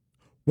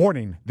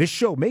Warning, this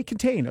show may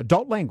contain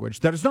adult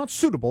language that is not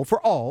suitable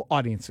for all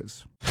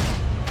audiences.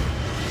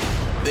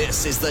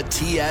 This is the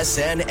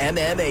TSN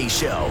MMA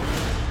Show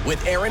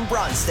with Aaron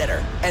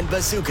Bronsteter and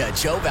Bazooka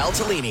Joe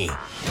Valtellini.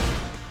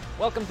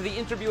 Welcome to the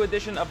interview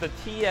edition of the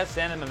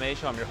TSN MMA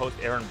Show. I'm your host,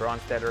 Aaron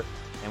Bronsteter,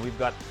 and we've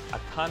got a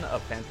ton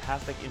of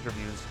fantastic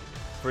interviews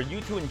for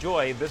you to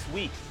enjoy this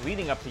week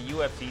leading up to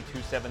UFC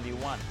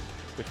 271,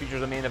 which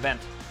features a main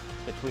event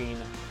between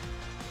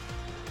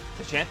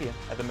the champion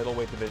at the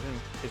middleweight division,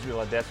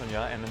 Israel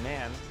Adesanya, and the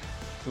man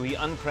who he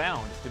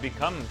uncrowned to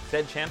become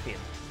said champion,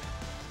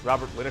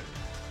 Robert Whittaker.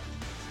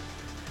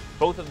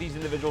 Both of these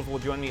individuals will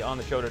join me on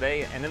the show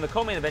today, and in the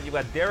co-main event, you've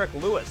got Derrick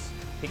Lewis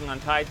taking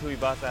on Tai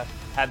Tuivasa.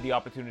 Had the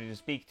opportunity to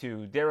speak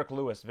to Derrick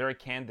Lewis, very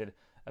candid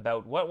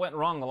about what went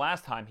wrong the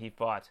last time he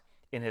fought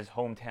in his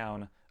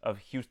hometown of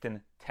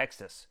Houston,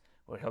 Texas,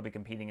 where he'll be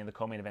competing in the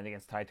co-main event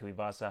against Tai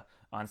Tuivasa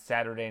on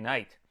Saturday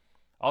night.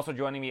 Also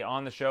joining me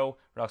on the show,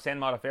 Roxanne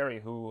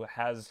Modafferi, who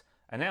has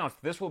announced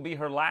this will be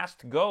her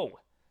last go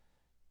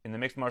in the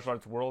mixed martial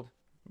arts world.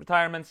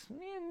 Retirement's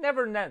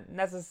never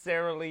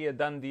necessarily a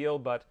done deal,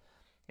 but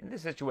in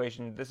this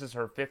situation, this is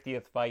her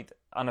 50th fight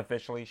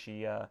unofficially.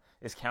 She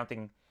is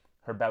counting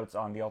her bouts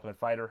on The Ultimate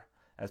Fighter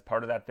as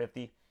part of that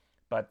 50,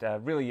 but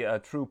really a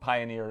true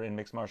pioneer in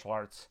mixed martial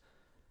arts.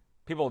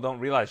 People don't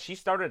realize she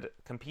started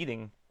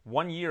competing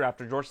 1 year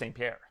after Georges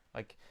St-Pierre.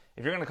 Like,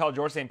 if you're going to call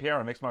Georges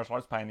St-Pierre a mixed martial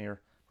arts pioneer,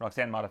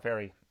 Roxanne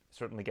Modafferi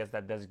certainly gets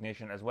that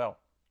designation as well.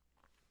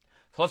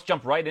 So let's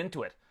jump right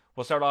into it.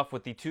 We'll start off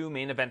with the two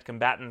main event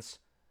combatants,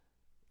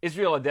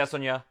 Israel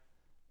Adesanya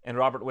and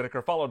Robert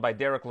Whittaker, followed by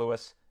Derrick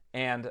Lewis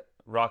and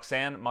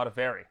Roxanne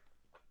Modafferi.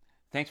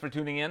 Thanks for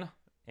tuning in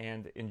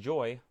and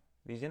enjoy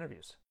these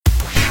interviews.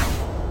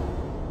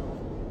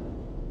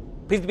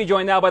 Pleased to be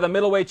joined now by the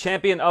middleweight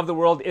champion of the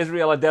world,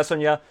 Israel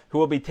Adesanya, who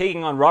will be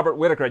taking on Robert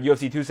Whittaker at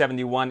UFC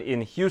 271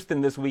 in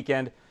Houston this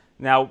weekend.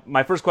 Now,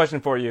 my first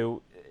question for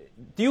you,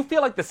 do you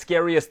feel like the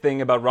scariest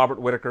thing about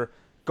Robert Whittaker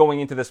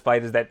going into this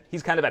fight is that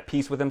he's kind of at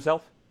peace with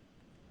himself?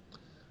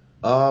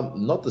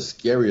 Not the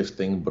scariest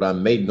thing, but I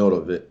made note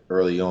of it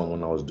early on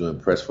when I was doing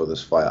press for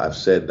this fight. I've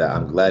said that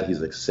I'm glad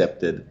he's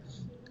accepted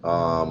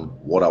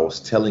what I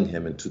was telling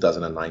him in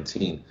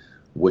 2019,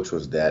 which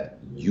was that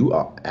you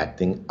are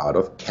acting out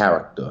of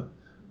character,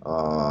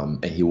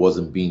 and he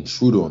wasn't being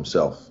true to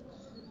himself.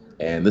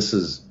 And this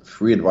is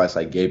free advice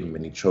I gave him,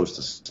 and he chose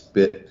to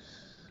spit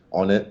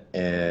on it,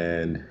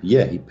 and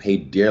yeah, he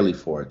paid dearly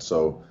for it.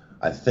 So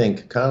I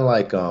think kind of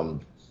like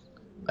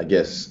I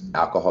guess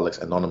Alcoholics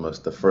Anonymous,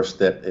 the first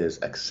step is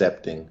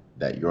accepting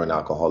that you're an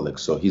alcoholic.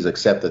 So he's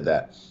accepted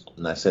that,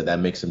 and I said that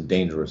makes him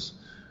dangerous.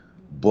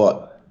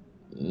 But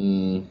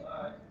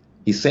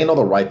he's saying all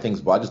the right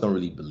things, but I just don't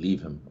really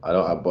believe him.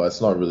 But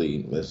it's not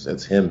really.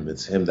 It's him.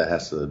 It's him that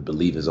has to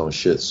believe his own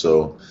shit.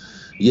 So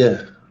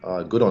yeah,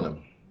 good on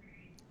him.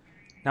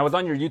 Now, I was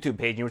on your YouTube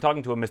page, and you were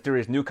talking to a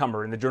mysterious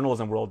newcomer in the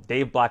journalism world,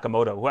 Dave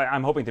Blackamoto, who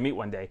I'm hoping to meet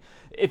one day.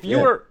 If you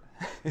were...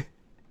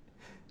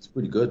 It's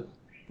pretty good.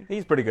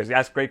 He's pretty good. He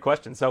asked great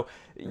questions. So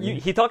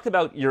he talked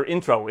about your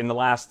intro in the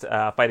last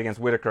fight against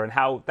Whittaker and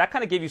how that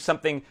kind of gave you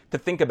something to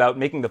think about,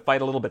 making the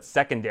fight a little bit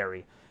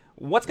secondary.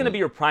 What's going to be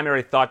your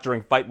primary thought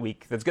during fight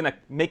week that's going to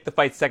make the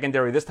fight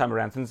secondary this time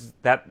around, since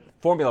that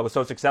formula was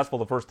so successful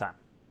the first time?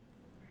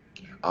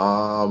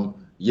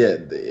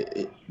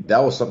 That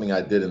was something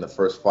I did in the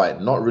first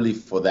fight, not really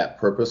for that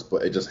purpose,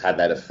 but it just had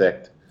that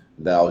effect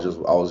that I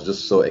was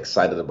just so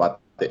excited about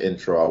the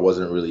intro. I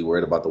wasn't really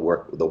worried about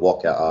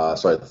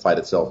the fight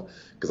itself,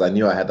 because I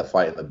knew I had the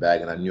fight in the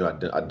bag, and I knew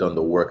I'd done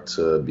the work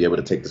to be able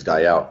to take this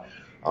guy out.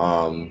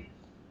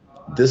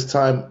 This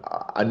time,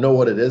 I know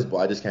what it is, but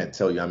I just can't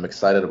tell you. I'm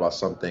excited about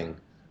something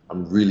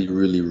I'm really,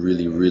 really,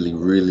 really, really,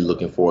 really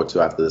looking forward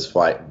to after this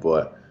fight,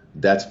 but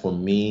that's for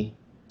me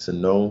to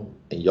know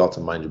and y'all to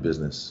mind your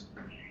business.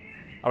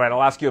 All right,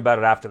 I'll ask you about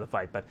it after the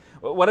fight, but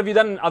what have you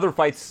done in other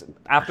fights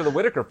after the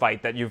Whittaker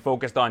fight that you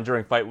focused on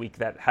during fight week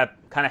that have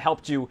kind of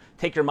helped you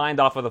take your mind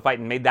off of the fight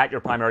and made that your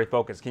primary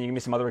focus? Can you give me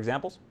some other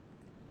examples?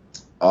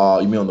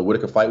 You mean on the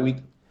Whittaker fight week?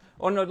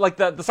 Oh, no, like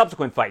the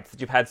subsequent fights that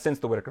you've had since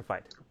the Whittaker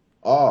fight.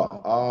 It's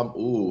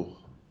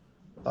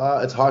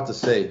hard to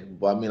say,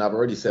 but I mean, I've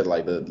already said,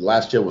 like, the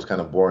last year was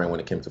kind of boring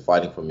when it came to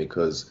fighting for me,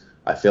 because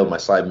I failed my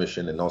side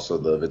mission, and also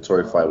the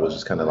Vettori fight was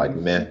just kind of like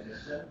meh,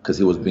 because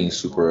he was being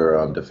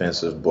super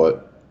defensive.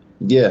 But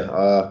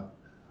I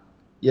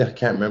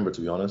can't remember, to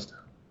be honest.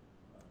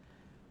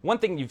 One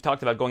thing you've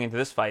talked about going into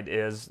this fight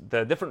is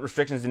the different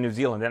restrictions in New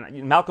Zealand.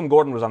 And Malcolm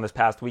Gordon was on this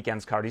past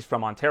weekend's card. He's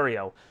from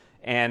Ontario.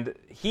 And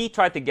he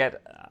tried to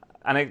get,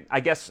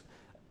 I guess,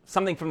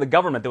 something from the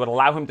government that would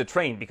allow him to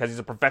train, because he's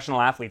a professional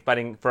athlete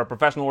fighting for a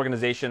professional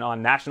organization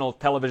on national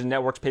television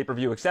networks,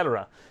 pay-per-view,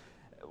 etc.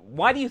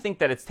 Why do you think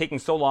that it's taking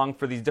so long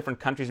for these different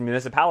countries and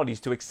municipalities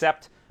to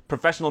accept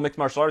professional mixed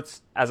martial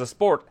arts as a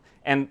sport?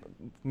 And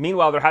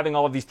meanwhile, they're having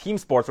all of these team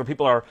sports where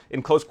people are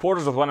in close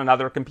quarters with one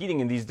another competing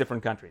in these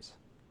different countries.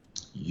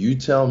 You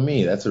tell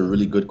me. That's a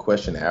really good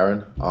question,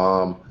 Aaron.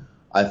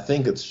 I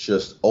think it's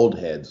just old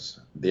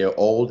heads. They're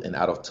old and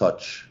out of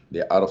touch.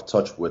 They're out of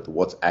touch with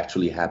what's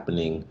actually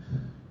happening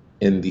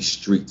in the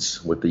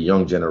streets with the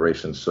young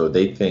generation. So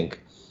they think,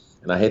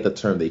 and I hate the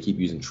term they keep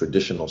using,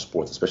 traditional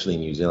sports, especially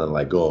in New Zealand,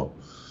 like, oh,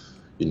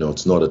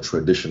 it's not a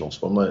traditional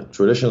sport. I'm like,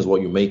 tradition is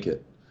what you make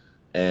it.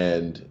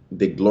 And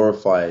they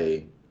glorify,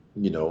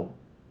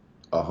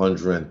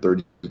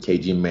 130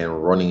 kg men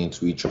running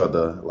into each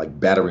other like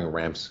battering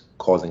rams,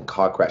 causing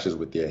car crashes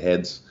with their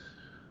heads.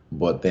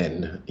 But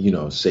then,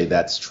 say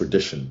that's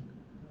tradition.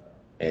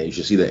 And you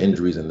should see the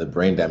injuries and the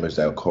brain damage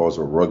that will cause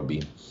with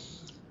rugby.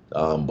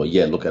 But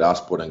yeah, look at our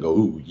sport and go,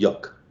 ooh,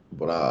 yuck.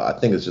 But I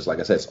think it's just, like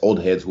I said, it's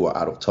old heads who are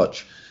out of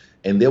touch.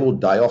 And they will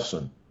die off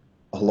soon.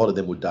 A lot of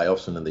them will die off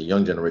soon, and the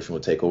young generation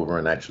will take over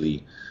and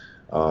actually,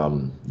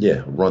 run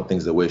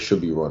things the way it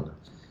should be run.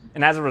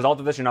 And as a result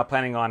of this, you're not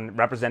planning on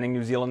representing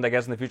New Zealand, I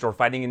guess, in the future, or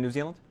fighting in New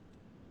Zealand?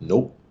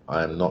 Nope.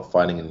 I am not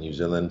fighting in New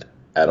Zealand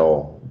at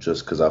all,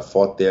 just because I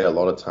fought there a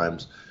lot of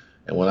times.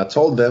 And when I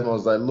told them, I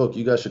was like, look,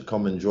 you guys should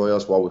come enjoy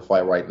us while we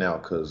fight right now,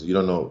 because you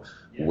don't know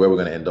where we're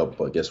going to end up.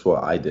 But guess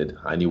what? I did.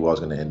 I knew where I was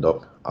going to end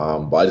up.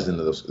 But I just didn't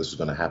know this was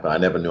going to happen. I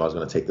never knew I was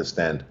going to take the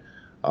stand.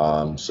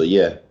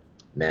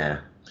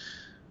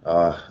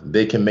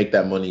 They can make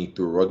that money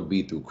through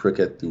rugby, through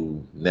cricket,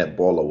 through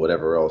netball, or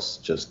whatever else.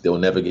 Just they'll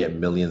never get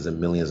millions and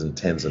millions and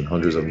tens and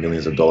hundreds of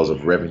millions of dollars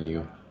of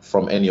revenue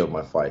from any of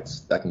my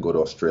fights. That can go to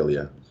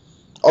Australia.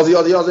 Aussie,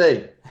 Aussie,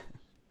 Aussie!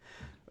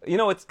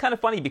 It's kind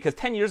of funny because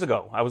 10 years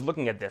ago, I was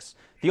looking at this.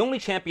 The only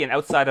champion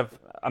outside of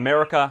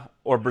America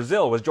or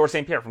Brazil was Georges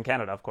St-Pierre from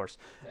Canada, of course.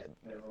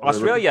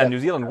 Australia and New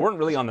Zealand weren't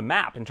really on the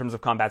map in terms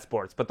of combat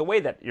sports, but the way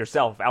that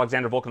yourself,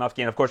 Alexander Volkanovski,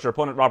 and of course your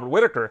opponent Robert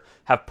Whittaker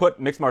have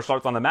put mixed martial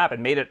arts on the map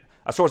and made it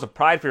a source of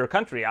pride for your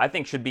country, I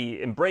think should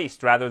be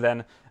embraced rather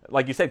than,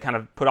 like you said, kind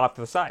of put off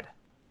to the side.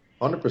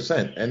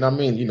 100%. And I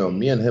mean,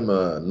 me and him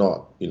are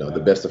not,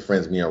 the best of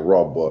friends, me and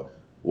Rob, but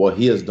what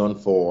he has done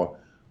for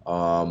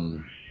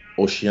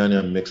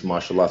Oceania mixed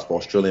martial arts, for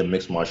Australian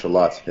mixed martial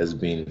arts, has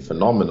been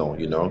phenomenal.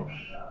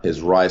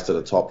 His rise to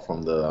the top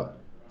from the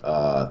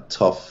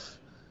tough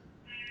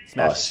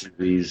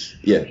series,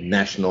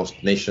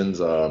 nations,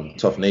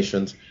 tough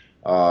nations,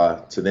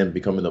 to them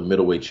becoming a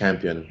middleweight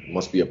champion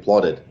must be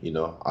applauded.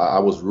 I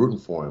was rooting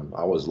for him.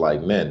 I was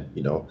like, man,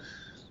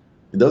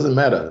 it doesn't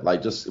matter.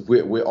 Like, just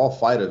we're all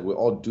fighters. We're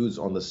all dudes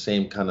on the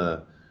same kind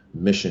of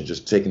mission,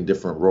 just taking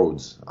different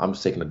roads. I'm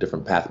just taking a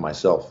different path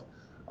myself.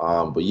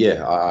 But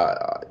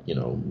yeah,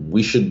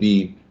 we should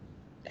be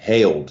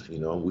hailed.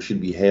 We should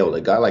be hailed.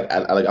 A guy like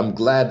I'm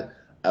glad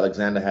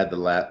Alexander had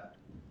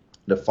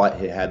the fight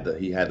he had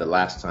the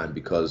last time,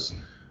 because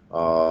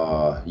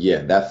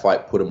that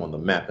fight put him on the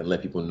map and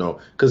let people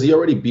know, because he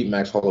already beat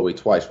Max Holloway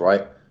twice,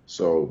 right?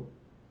 So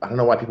I don't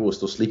know why people were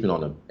still sleeping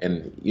on him.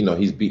 And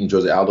he's beaten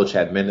Jose Aldo,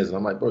 Chad Mendes, and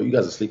I'm like, bro, you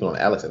guys are sleeping on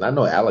Alex. And I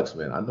know Alex,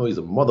 man. I know he's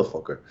a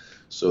motherfucker.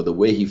 So the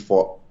way he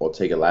fought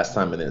Ortega last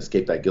time and then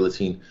escaped that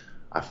guillotine,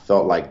 I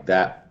felt like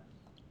that,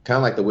 kind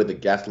of like the way the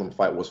Gastelum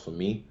fight was for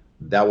me.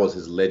 That was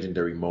his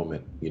legendary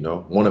moment,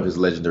 one of his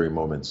legendary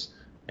moments.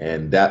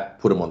 And that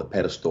put him on the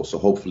pedestal. So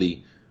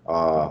hopefully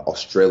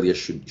Australia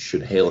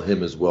should hail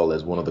him as well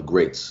as one of the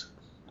greats,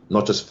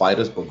 not just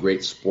fighters, but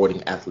great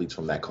sporting athletes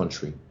from that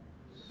country.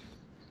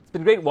 It's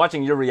been great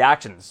watching your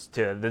reactions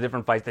to the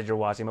different fights that you're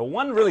watching. But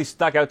one really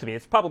stuck out to me.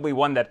 It's probably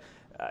one that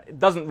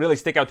doesn't really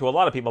stick out to a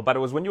lot of people, but it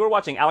was when you were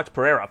watching Alex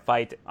Pereira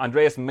fight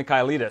Andreas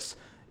Michailidis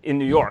in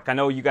New York. I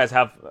know you guys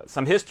have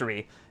some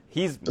history.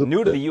 He's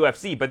new to the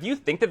UFC, but do you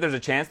think that there's a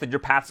chance that your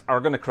paths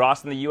are going to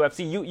cross in the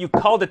UFC? You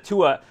called it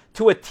to a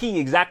T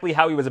exactly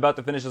how he was about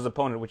to finish his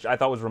opponent, which I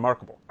thought was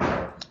remarkable.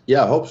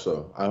 Yeah, I hope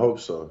so.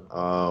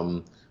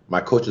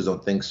 My coaches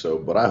don't think so,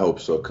 but I hope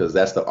so, because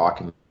that's the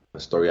arc in the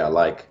story I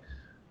like.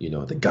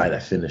 The guy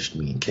that finished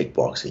me in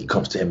kickboxing, he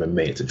comes to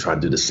MMA to try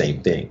and do the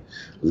same thing,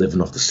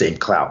 living off the same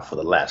clout for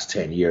the last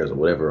 10 years or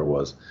whatever it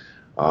was.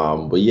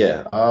 But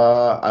yeah,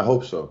 I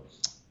hope so.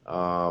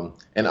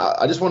 And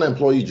I just want to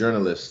implore you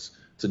journalists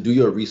to do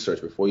your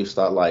research before you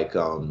start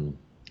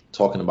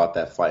talking about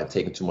that fight and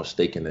taking too much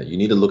stake in it. You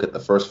need to look at the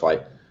first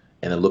fight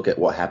and then look at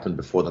what happened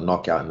before the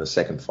knockout in the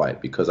second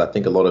fight, because I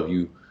think a lot of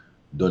you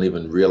don't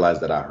even realize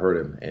that I hurt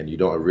him, and you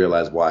don't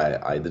realize why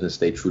I didn't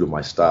stay true to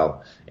my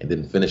style and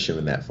didn't finish him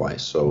in that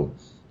fight. So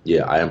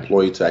yeah, I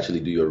implore you to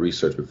actually do your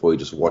research before you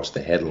just watch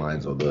the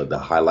headlines or the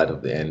highlight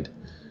of the end,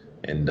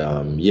 and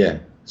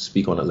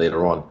speak on it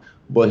later on.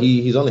 But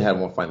he's only had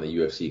one fight in the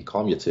UFC.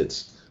 Calm your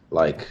tits.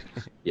 Let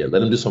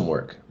him do some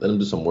work. Let him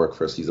do some work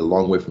first. He's a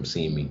long way from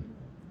seeing me.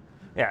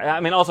 Yeah,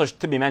 I mean, also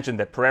to be mentioned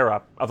that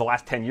Pereira, of the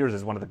last 10 years,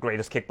 is one of the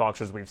greatest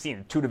kickboxers we've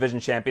seen. 2-division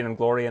champion in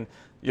glory. And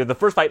the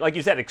first fight, like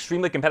you said,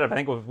 extremely competitive. I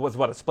think it was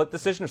a split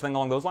decision or something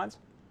along those lines?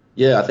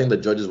 Yeah, I think the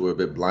judges were a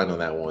bit blind on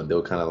that one. They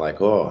were kind of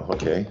like, oh,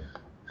 okay.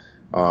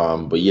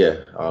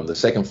 The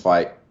second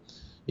fight,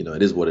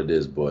 it is what it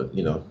is. But,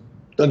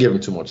 don't give him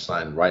too much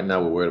sign. Right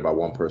now, we're worried about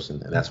one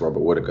person, and that's Robert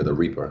Whittaker, the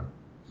Reaper.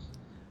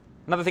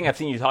 Another thing I've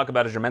seen you talk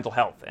about is your mental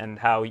health and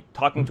how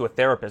talking to a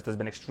therapist has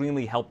been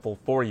extremely helpful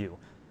for you.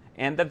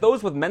 And that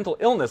those with mental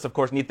illness, of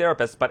course, need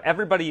therapists, but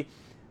everybody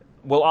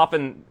will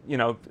often,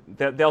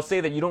 they'll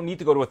say that you don't need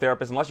to go to a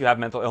therapist unless you have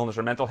mental illness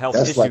or mental health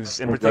That's issues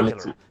in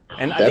particular.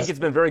 And I think it's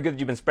been very good that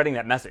you've been spreading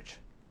that message.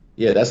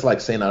 Yeah, that's like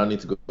saying I don't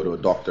need to go to a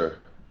doctor.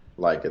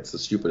 Like, it's the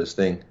stupidest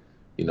thing.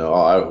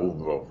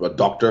 A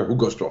doctor? Who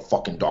goes to a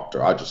fucking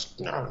doctor? I just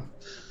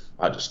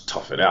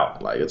tough it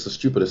out. Like, it's the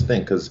stupidest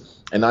thing.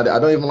 And I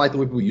don't even like the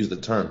way people use the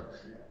term.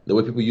 The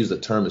way people use the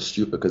term is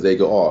stupid because they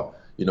go,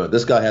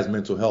 this guy has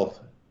mental health.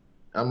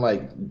 I'm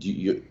like,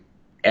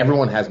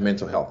 everyone has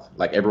mental health.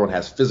 Like, everyone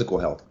has physical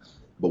health.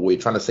 But what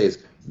you're trying to say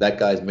is that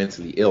guy's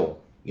mentally ill.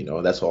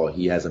 That's all.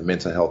 He has a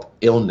mental health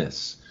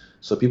illness.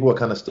 So people are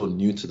kind of still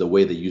new to the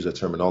way they use the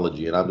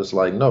terminology. And I'm just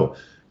like, no,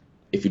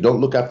 if you don't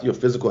look after your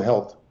physical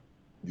health,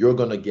 you're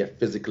going to get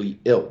physically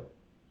ill.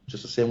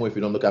 Just the same way if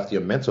you don't look after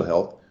your mental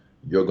health,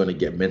 you're going to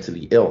get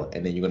mentally ill.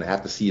 And then you're going to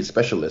have to see a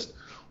specialist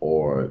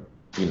or,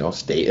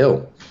 stay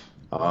ill.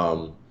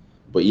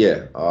 But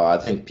yeah, I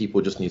think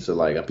people just need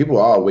to people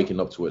are waking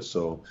up to it.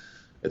 So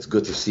it's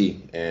good to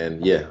see.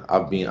 And yeah,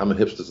 I'm a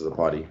hipster to the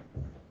party.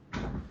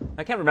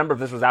 I can't remember if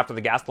this was after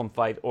the Gastelum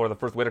fight or the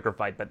first Whittaker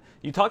fight, but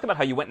you talked about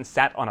how you went and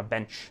sat on a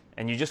bench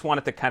and you just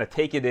wanted to kind of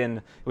take it in.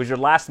 It was your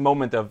last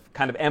moment of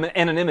kind of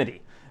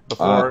anonymity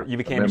before you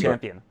became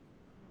champion.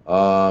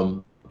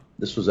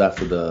 This was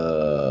after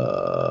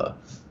the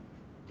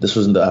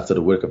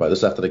Whittaker fight.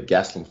 This was after the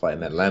Gastelum fight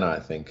in Atlanta, I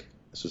think.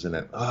 This was in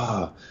that.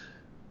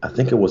 I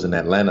think it was in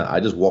Atlanta. I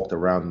just walked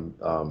around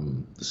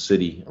the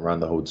city, around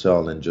the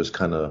hotel, and just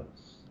kind of,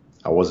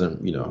 I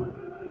wasn't,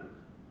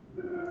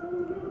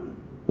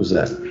 who's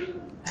that?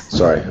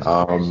 Sorry.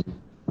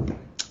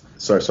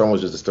 Sorry, someone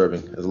was just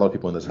disturbing. There's a lot of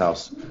people in this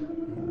house.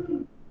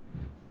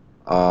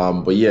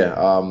 But yeah,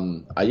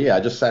 I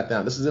just sat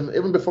down. This is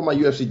even before my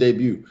UFC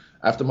debut.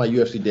 After my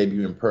UFC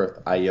debut in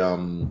Perth, I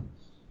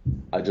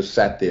just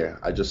sat there.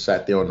 I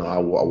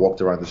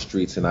walked around the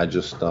streets and I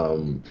just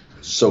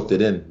soaked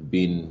it in,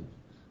 being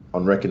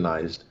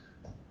unrecognized.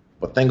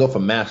 But thank God for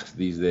masks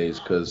these days,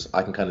 because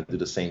I can kind of do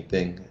the same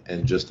thing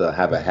and just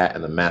have a hat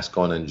and a mask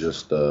on and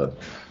just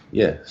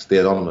stay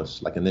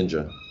anonymous like a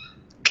ninja.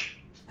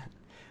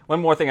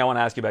 One more thing I want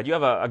to ask you about. You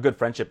have a good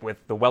friendship with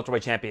the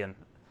welterweight champion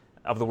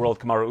of the world,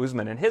 Kamaru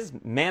Usman, and his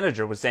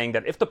manager was saying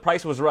that if the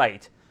price was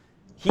right,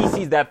 he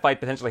sees that fight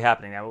potentially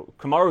happening. Now,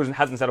 Kamaru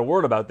hasn't said a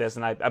word about this,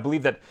 and I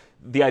believe that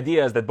the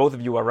idea is that both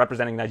of you are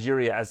representing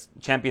Nigeria as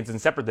champions in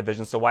separate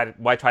divisions, so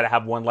why try to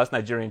have one less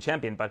Nigerian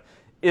champion? But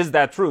is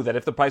that true, that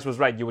if the price was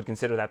right, you would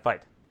consider that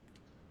fight?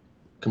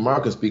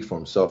 Kamaru can speak for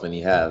himself, and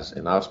he has,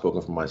 and I've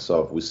spoken for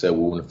myself. We said we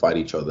wouldn't fight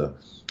each other.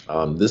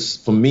 This,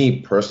 for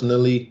me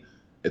personally,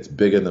 it's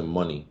bigger than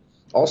money.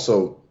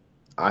 Also,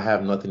 I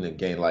have nothing to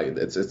gain. Like,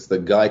 it's the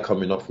guy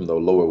coming up from the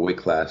lower weight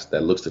class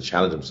that looks to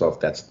challenge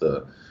himself. That's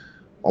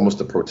almost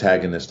the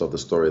protagonist of the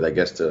story that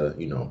gets to,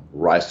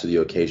 rise to the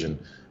occasion.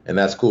 And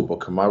that's cool. But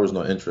Kamaru's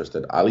not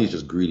interested. Ali's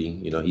just greedy.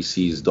 He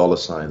sees dollar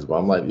signs. But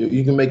I'm like,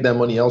 you can make that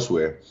money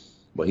elsewhere.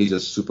 But he's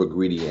just super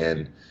greedy.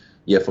 And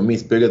yeah, for me,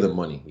 it's bigger than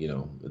money.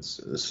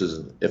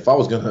 If I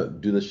was going to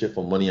do this shit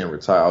for money and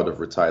retire, I would have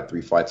retired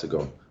 3 fights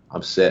ago.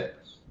 I'm set.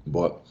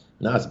 But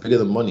no, it's bigger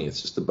than money.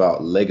 It's just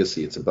about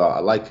legacy. It's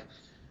about,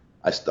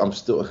 I'm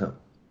still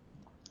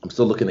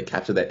looking to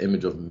capture that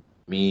image of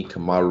me,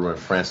 Kamaru, and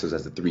Francis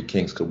as the three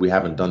kings, because we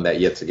haven't done that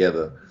yet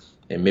together.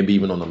 And maybe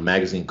even on a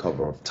magazine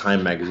cover of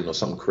Time magazine or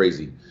something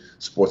crazy,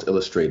 Sports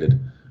Illustrated.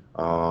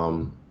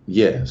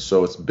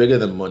 So it's bigger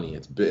than money.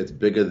 It's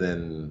bigger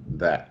than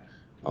that.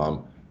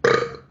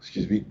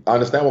 Excuse me. I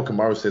understand what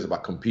Kamaru says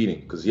about competing,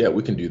 because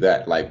we can do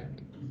that. Like,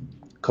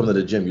 come to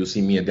the gym, you'll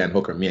see me and Dan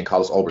Hooker, me and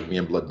Carlos Albert, me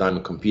and Blood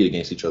Diamond compete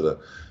against each other.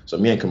 So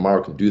me and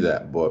Kamaru can do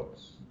that. But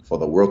for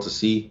the world to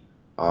see,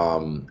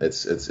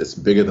 it's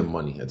bigger than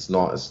money. It's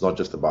not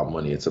just about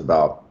money. It's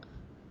about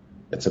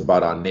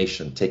our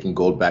nation taking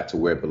gold back to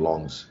where it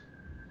belongs.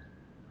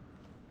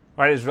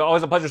 All right, it's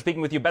always a pleasure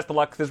speaking with you. Best of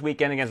luck this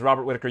weekend against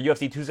Robert Whittaker,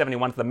 UFC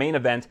 271 for the main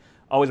event.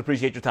 Always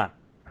appreciate your time.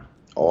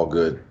 All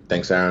good.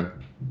 Thanks, Aaron.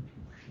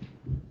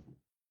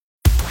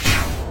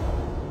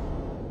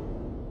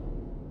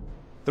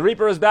 The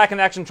Reaper is back in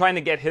action trying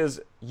to get his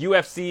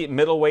UFC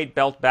middleweight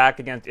belt back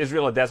against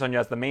Israel Adesanya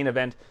as the main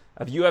event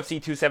of UFC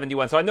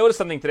 271. So I noticed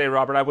something today,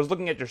 Robert. I was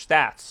looking at your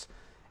stats,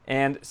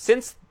 and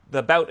since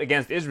the bout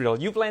against Israel,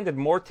 you've landed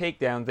more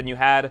takedowns than you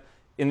had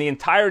in the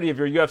entirety of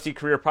your UFC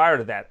career prior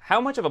to that.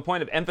 How much of a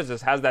point of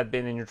emphasis has that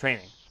been in your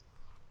training?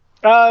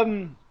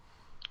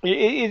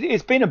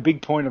 It's been a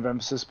big point of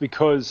emphasis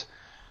because,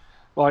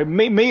 like,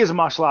 me as a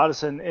martial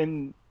artist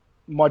and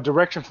my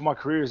direction for my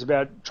career is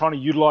about trying to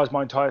utilize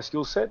my entire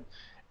skill set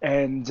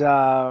and,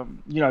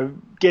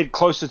 get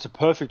closer to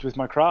perfect with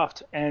my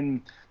craft.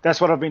 And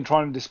that's what I've been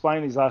trying to display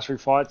in these last 3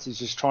 fights, is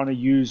just trying to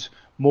use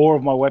more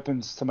of my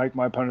weapons to make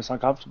my opponents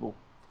uncomfortable.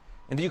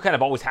 And do you kind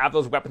of always have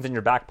those weapons in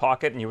your back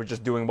pocket and you were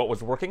just doing what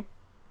was working?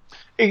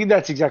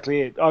 That's exactly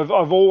it. I've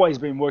always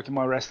been working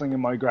my wrestling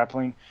and my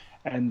grappling,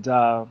 and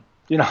I'm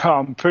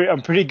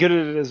pretty good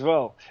at it as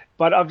well.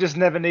 But I've just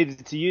never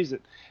needed to use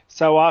it.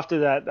 So after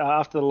that,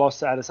 after the loss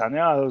to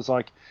Adesanya, I was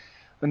like,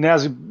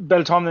 now's a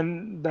better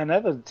time than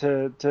ever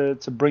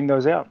to bring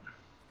those out.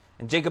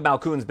 And Jacob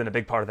Malkoon's been a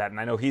big part of that, and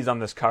I know he's on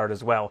this card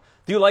as well.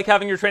 Do you like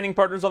having your training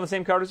partners on the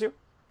same card as you?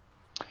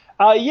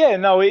 Yeah,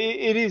 no,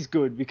 it is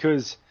good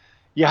because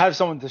you have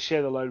someone to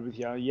share the load with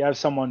you. You have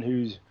someone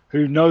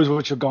who knows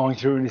what you're going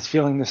through and is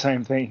feeling the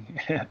same thing.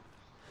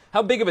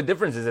 How big of a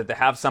difference is it to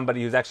have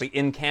somebody who's actually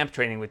in camp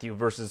training with you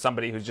versus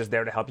somebody who's just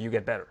there to help you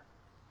get better?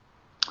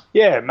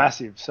 Yeah,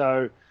 massive.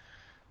 So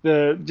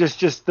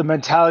just the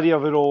mentality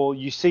of it all,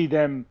 you see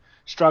them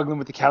struggling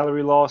with the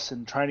calorie loss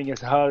and training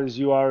as hard as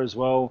you are as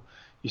well.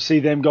 You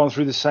see them going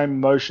through the same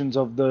emotions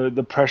of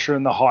the pressure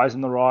and the highs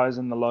and the rise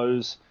and the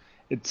lows.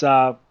 It's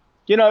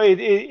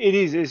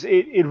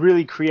it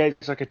really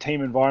creates like a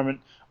team environment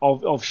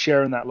of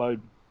sharing that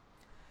load.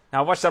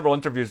 Now, I watched several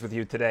interviews with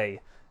you today,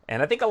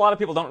 and I think a lot of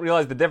people don't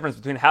realize the difference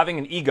between having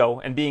an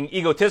ego and being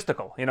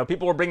egotistical. You know,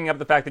 people were bringing up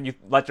the fact that you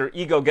let your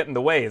ego get in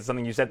the way. It's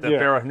something you said to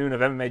Farah Hanoun of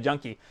MMA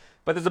Junkie.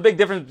 But there's a big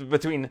difference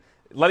between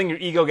letting your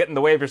ego get in the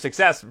way of your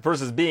success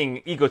versus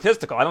being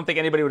egotistical. I don't think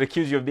anybody would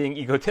accuse you of being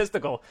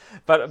egotistical.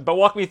 But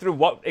walk me through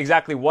what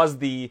exactly was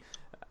the,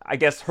 I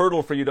guess,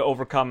 hurdle for you to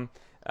overcome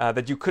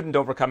that you couldn't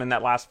overcome in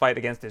that last fight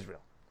against Israel.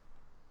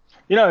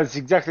 You know, it's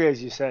exactly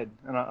as you said,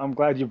 and I'm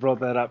glad you brought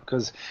that up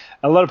because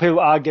a lot of people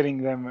are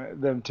getting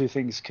them two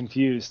things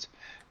confused.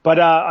 But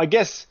I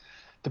guess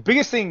the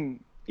biggest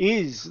thing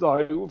is,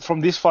 like,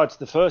 from this fight to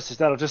the first, is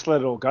that I'll just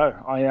let it all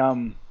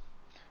go.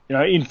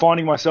 In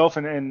finding myself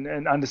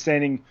and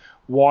understanding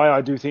why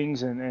I do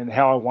things and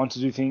how I want to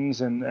do things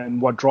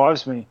and what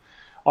drives me,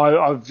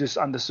 I've just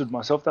understood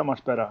myself that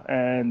much better.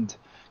 And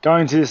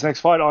going into this next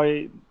fight,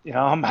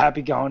 I'm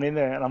happy going in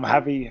there, and I'm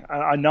happy.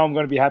 I know I'm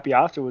going to be happy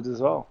afterwards as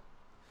well.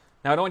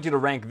 Now, I don't want you to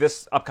rank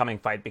this upcoming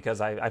fight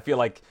because I feel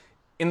like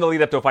in the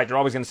lead up to a fight, you're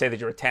always going to say that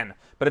you're a 10.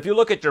 But if you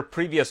look at your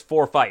previous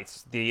 4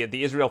 fights,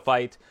 the Israel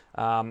fight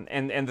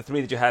and the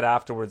 3 that you had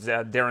afterwards,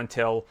 Darren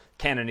Till,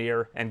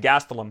 Cannonier, and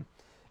Gastelum,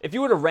 if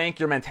you were to rank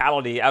your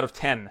mentality out of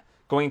 10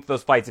 going into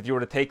those fights, if you were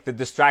to take the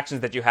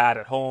distractions that you had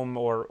at home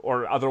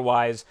or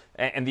otherwise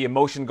and the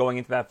emotion going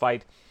into that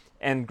fight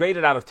and grade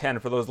it out of 10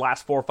 for those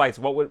last 4 fights,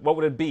 what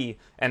would it be?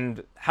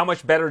 And how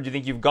much better do you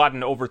think you've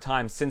gotten over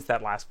time since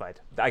that last fight?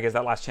 I guess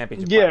that last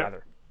championship fight,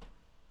 rather.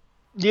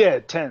 Yeah,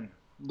 10.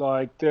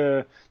 Like,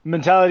 the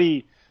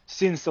mentality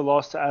since the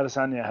loss to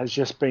Adesanya has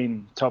just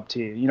been top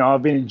tier. You know,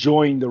 I've been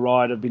enjoying the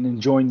ride. I've been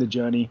enjoying the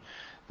journey.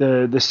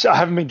 I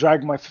haven't been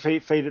dragging my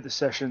feet at the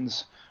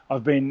sessions.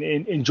 I've been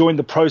enjoying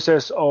the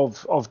process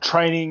of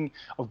training,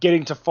 of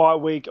getting to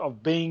fight week,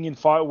 of being in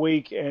fight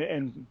week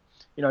and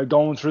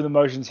going through the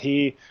motions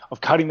here, of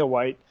cutting the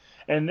weight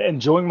and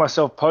enjoying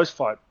myself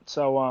post-fight.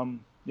 So, I'm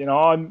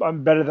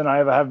better than I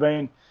ever have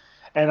been,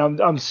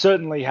 and I'm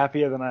certainly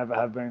happier than I ever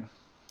have been.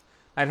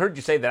 I'd heard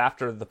you say that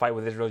after the fight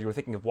with Israel, you were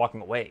thinking of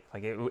walking away.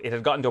 Like it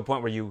had gotten to a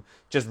point where you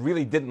just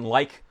really didn't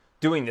like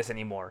doing this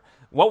anymore.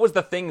 What was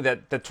the thing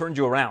that turned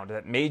you around,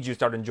 that made you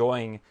start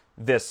enjoying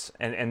this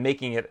and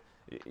making it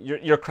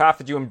your craft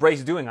that you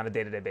embrace doing on a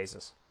day-to-day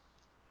basis?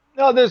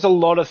 No, there's a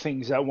lot of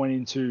things that went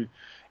into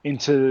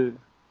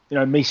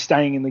me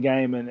staying in the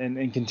game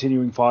and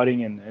continuing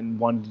fighting and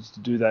wanting to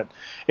do that.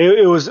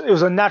 It was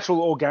a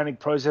natural, organic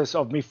process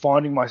of me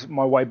finding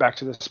my way back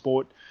to the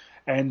sport,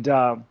 and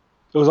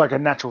it was like a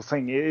natural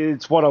thing.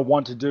 It's what I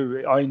want to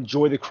do. I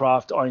enjoy the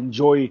craft. I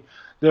enjoy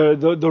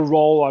the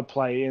role I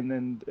play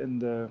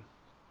and the,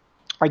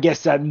 I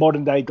guess, that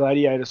modern day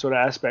gladiator sort of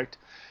aspect.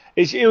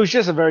 It was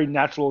just a very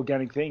natural,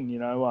 organic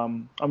thing.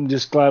 I'm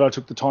just glad I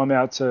took the time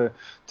out to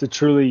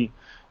truly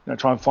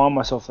try and find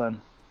myself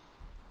then.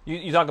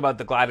 You talk about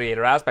the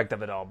gladiator aspect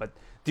of it all, but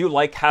do you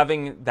like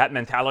having that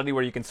mentality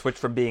where you can switch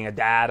from being a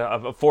dad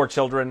of 4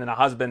 children and a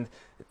husband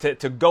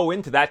to go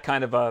into that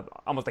kind of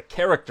almost a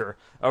character,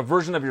 a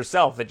version of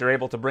yourself that you're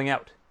able to bring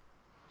out?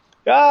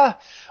 I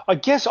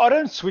guess I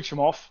don't switch them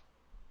off.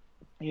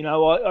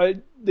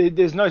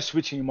 There's no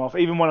switching them off.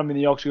 Even when I'm in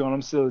the octagon,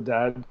 I'm still a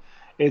dad.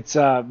 It's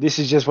this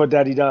is just what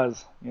daddy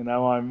does.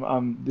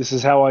 This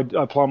is how I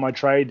apply my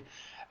trade,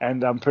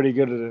 and I'm pretty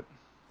good at it.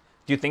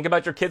 Do you think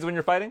about your kids when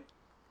you're fighting?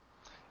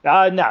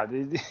 No,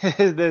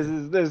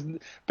 there's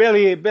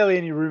barely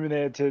any room in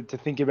there to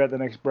think about the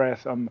next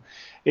breath.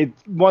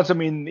 Once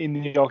I'm in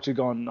the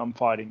octagon, I'm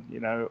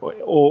fighting.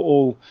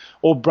 All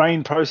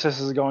brain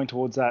processes are going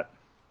towards that.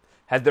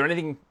 Has there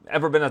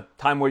ever been a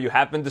time where you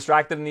have been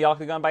distracted in the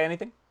octagon by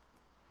anything?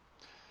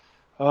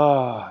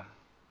 I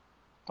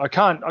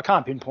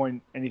can't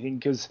pinpoint anything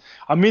because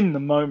I'm in the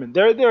moment.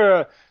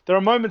 There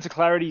are moments of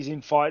clarities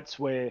in fights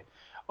where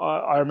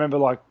I remember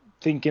like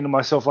thinking to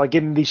myself, like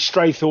getting these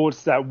stray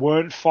thoughts that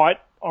weren't fight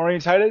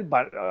orientated,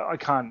 but I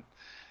can't.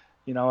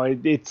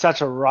 It's such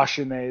a rush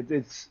in there.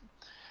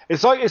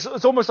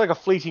 It's almost like a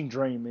fleeting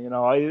dream.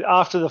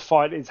 After the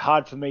fight, it's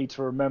hard for me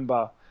to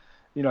remember.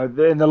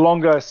 And the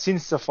longer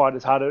since the fight,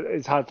 it's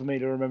hard for me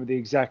to remember the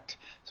exact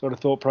sort of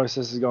thought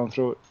processes going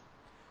through it.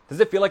 Does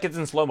it feel like it's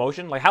in slow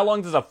motion? Like, how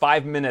long does a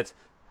 5-minute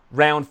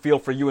round feel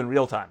for you in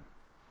real time?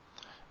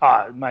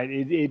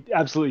 Mate, it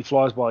absolutely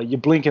flies by. You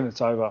blink and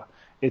it's over.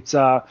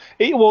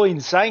 In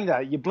saying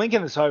that, you blink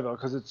and it's over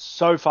because it's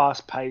so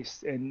fast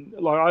paced, and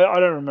like I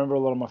don't remember a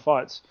lot of my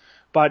fights,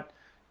 but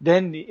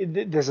then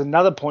there's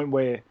another point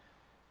where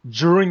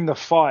during the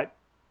fight,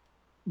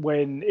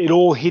 when it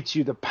all hits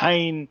you, the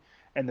pain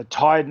and the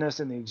tiredness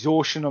and the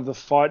exhaustion of the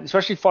fight,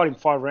 especially fighting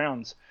 5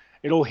 rounds,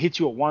 it all hits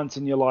you at once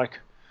and you're like,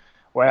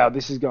 wow,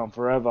 this is going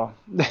forever.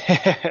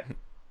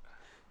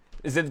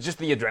 Is it just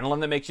the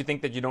adrenaline that makes you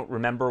think that you don't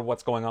remember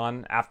what's going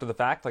on after the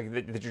fact? Like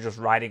that you're just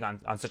riding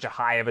on such a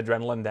high of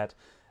adrenaline that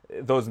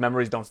those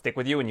memories don't stick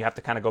with you and you have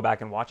to kind of go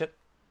back and watch it?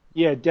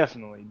 Yeah,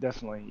 definitely.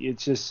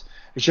 It's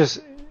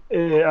just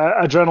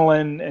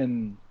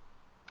adrenaline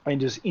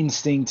and just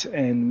instinct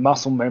and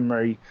muscle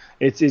memory.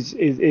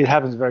 It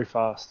happens very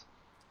fast.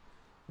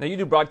 Now, you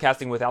do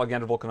broadcasting with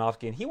Alexander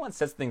Volkanovski, and he once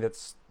said something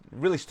that's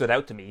really stood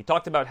out to me. He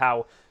talked about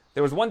how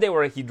there was one day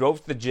where he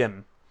drove to the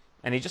gym,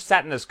 and he just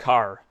sat in his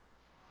car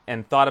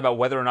and thought about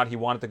whether or not he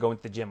wanted to go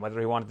into the gym, whether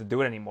he wanted to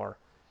do it anymore.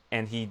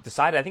 And he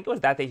decided, I think it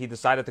was that day, he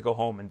decided to go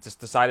home and just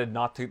decided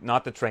not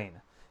to train.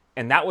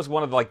 And that was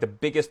one of the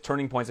biggest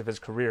turning points of his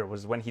career,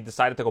 was when he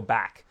decided to go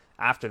back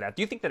after that.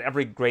 Do you think that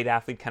every great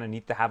athlete kind of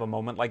needs to have a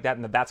moment like that,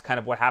 and that that's kind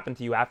of what happened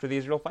to you after the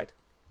Israel fight?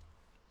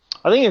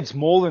 I think it's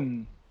more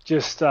than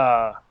just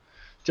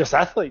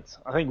athletes.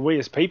 I think we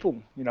as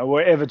people,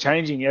 we're ever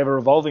changing, ever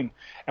evolving,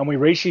 and we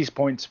reach these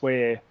points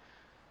where,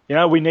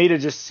 we need to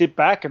just sit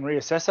back and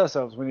reassess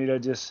ourselves. We need to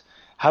just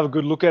have a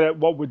good look at it,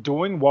 what we're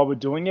doing, why we're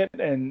doing it,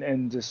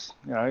 and just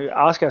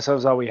ask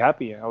ourselves, are we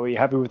happy? Are we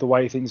happy with the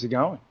way things are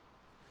going?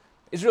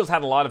 Israel's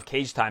had a lot of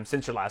cage time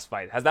since your last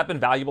fight. Has that been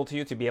valuable to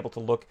you to be able to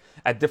look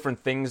at different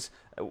things,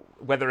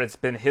 whether it's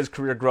been his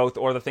career growth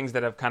or the things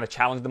that have kind of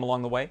challenged him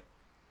along the way?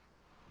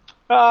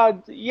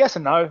 Yes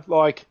and no.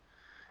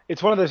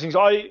 It's one of those things.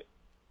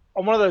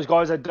 I'm one of those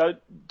guys that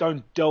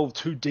don't delve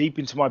too deep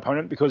into my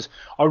opponent because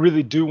I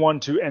really do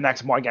want to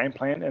enact my game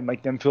plan and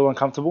make them feel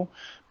uncomfortable.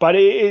 But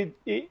it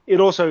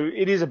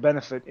is a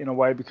benefit in a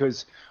way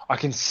because I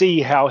can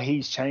see how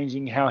he's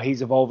changing, how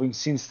he's evolving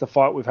since the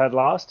fight we've had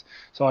last.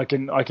 So I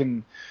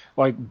can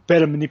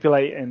better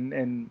manipulate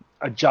and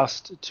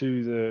adjust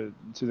to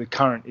the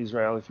current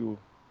Israel, if you will.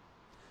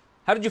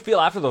 How did you feel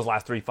after those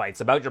last 3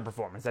 fights about your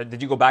performance?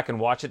 Did you go back and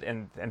watch it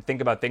and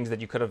think about things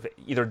that you could have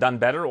either done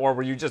better, or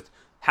were you just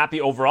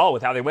happy overall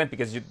with how they went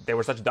because they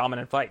were such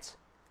dominant fights?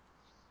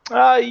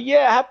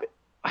 Yeah,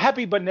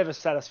 happy but never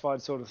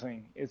satisfied sort of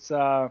thing. It's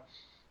I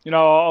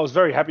was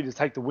very happy to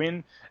take the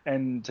win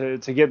and to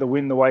get the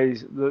win the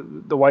ways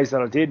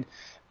that I did,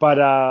 but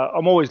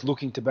I'm always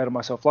looking to better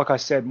myself. Like I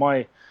said,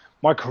 my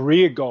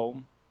career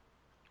goal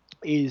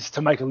is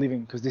to make a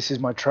living because this is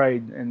my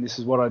trade and this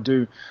is what I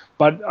do.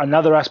 But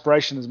another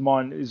aspiration of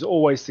mine is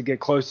always to get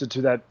closer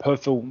to that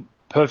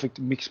perfect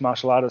mixed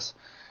martial artist.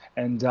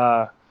 And,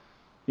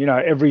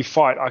 every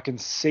fight I can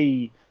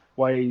see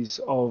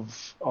ways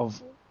of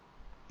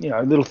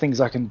little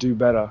things I can do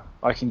better.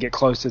 I can get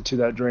closer to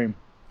that dream.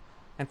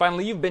 And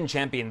finally, you've been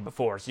champion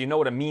before, so you know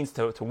what it means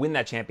to win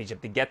that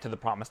championship, to get to the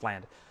promised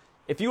land.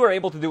 If you were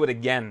able to do it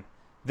again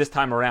this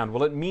time around,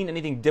 will it mean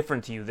anything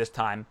different to you this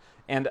time?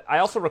 And I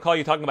also recall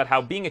you talking about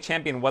how being a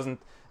champion wasn't,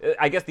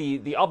 I guess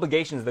the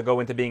obligations that go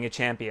into being a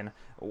champion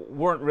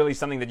weren't really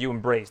something that you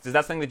embraced. Is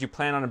that something that you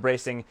plan on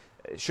embracing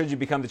should you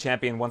become the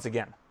champion once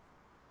again?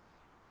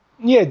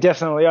 Yeah,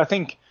 definitely. I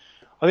think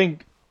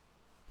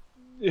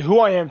who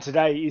I am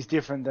today is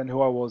different than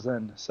who I was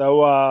then.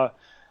 So,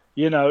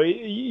 you're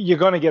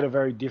going to get a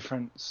very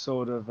different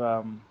sort of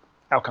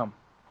outcome.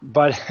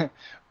 But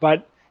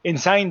in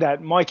saying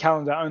that, my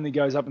calendar only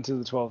goes up until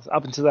the 12th,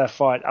 up until that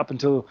fight, up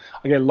until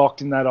I get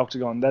locked in that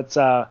octagon. That's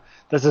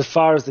as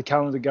far as the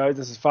calendar goes.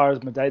 That's as far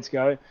as my dates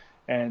go,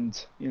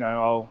 and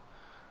I'll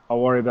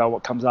worry about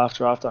what comes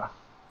after. All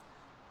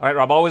right,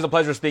 Rob. Always a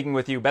pleasure speaking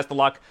with you. Best of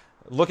luck.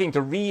 Looking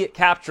to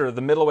recapture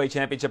the middleweight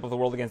championship of the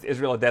world against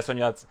Israel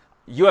Adesanya. It's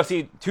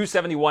UFC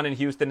 271 in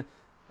Houston,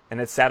 and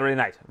it's Saturday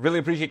night. Really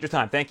appreciate your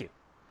time. Thank you.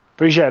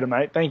 Appreciate it,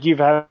 mate. Thank you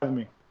for having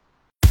me.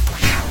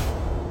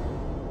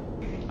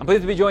 I'm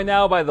pleased to be joined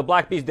now by the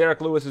Black Beast,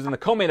 Derek Lewis, who's in the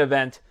co-main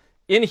event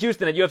in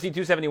Houston at UFC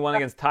 271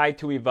 against Tai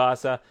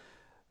Tuivasa.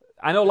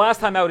 I know last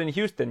time out in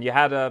Houston, you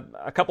had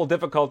a couple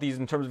difficulties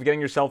in terms of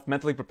getting yourself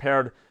mentally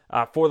prepared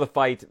for the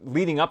fight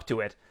leading up to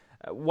it.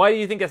 Why do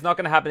you think that's not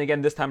going to happen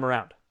again this time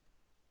around?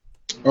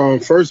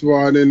 First of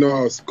all, I didn't know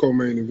I was the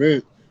co-main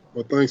event,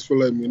 but thanks for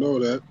letting me know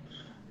that.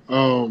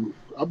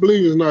 I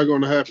believe it's not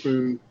going to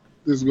happen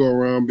this go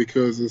around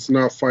because it's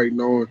not fighting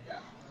on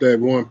that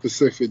one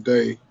specific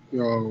day.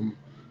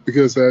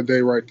 Because that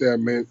day right there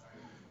meant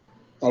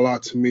a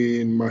lot to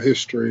me in my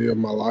history of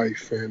my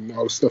life and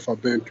all the stuff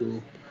I've been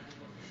through.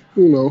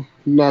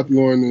 Not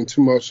going into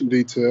too much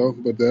detail,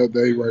 but that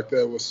day right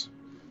there was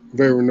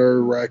very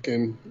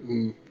nerve-wracking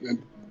and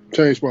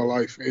changed my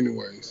life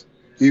anyways,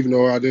 even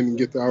though I didn't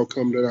get the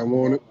outcome that I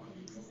wanted.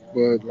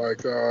 But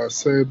like I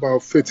say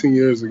about 15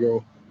 years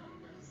ago,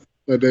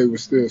 that day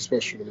was still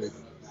special to me.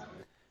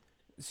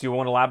 So you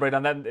want to elaborate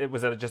on that?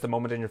 Was that just a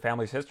moment in your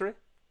family's history?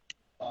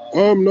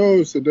 No,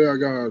 it's the day I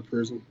got out of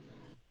prison.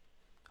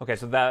 Okay,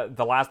 so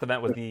the last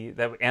event was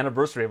the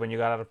anniversary of when you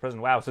got out of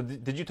prison. Wow. So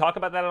did you talk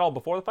about that at all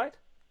before the fight?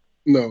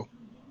 No.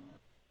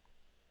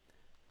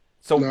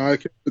 So No, I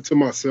kept it to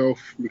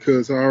myself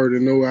because I already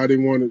know I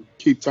didn't want to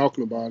keep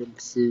talking about it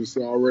because there's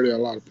already a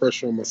lot of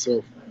pressure on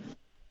myself.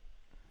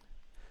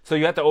 So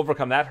you had to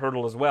overcome that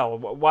hurdle as well.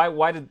 Why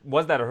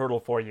was that a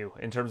hurdle for you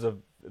in terms of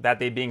that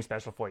day being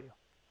special for you?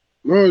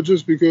 No,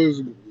 just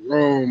because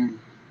the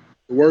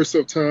worst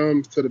of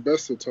times to the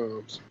best of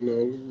times,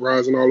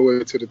 rising all the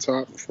way to the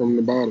top from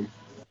the bottom.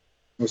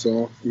 That's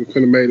all. We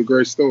could have made a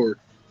great story.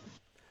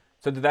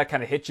 So did that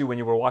kind of hit you when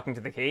you were walking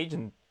to the cage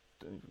and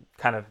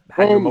kind of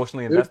had you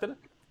emotionally invested in it?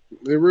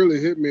 It really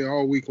hit me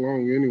all week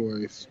long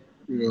anyways.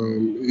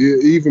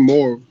 Even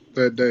more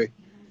that day.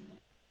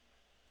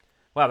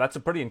 Wow, that's a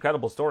pretty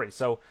incredible story.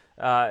 So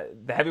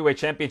the heavyweight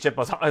championship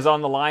is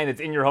on the line.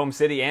 It's in your home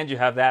city, and you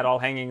have that all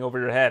hanging over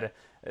your head.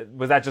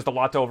 Was that just a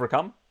lot to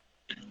overcome?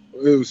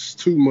 It was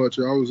too much.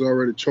 I was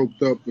already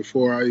choked up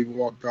before I even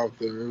walked out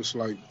there. It was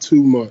like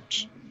too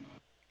much.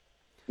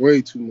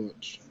 Way too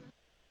much.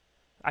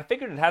 I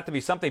figured it had to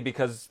be something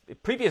because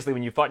previously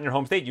when you fought in your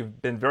home state,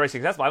 you've been very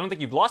successful. I don't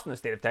think you've lost in the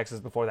state of Texas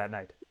before that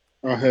night.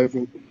 I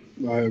haven't.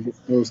 That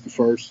was the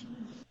first.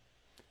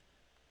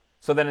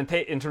 So then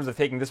in terms of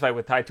taking this fight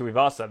with Tai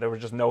Tuivasa, there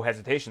was just no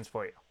hesitations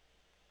for you.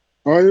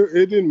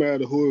 It didn't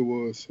matter who it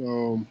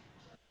was.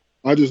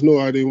 I just knew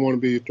I didn't want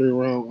to be a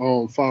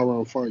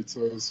 5-round fight,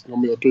 so it's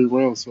gonna be a 3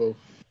 round. So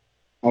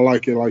I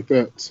like it like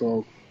that.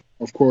 So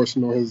of course,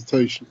 no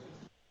hesitation.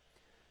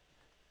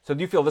 So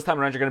do you feel this time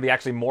around you're going to be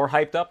actually more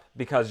hyped up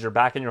because you're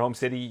back in your home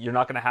city? You're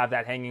not going to have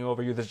that hanging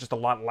over you. There's just a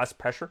lot less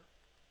pressure.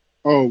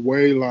 Oh,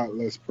 way lot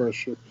less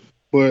pressure.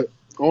 But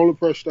all the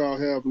pressure I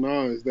have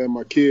now is that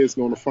my kids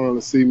going to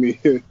finally see me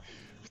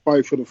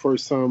fight for the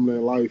first time in their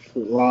life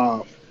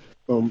live.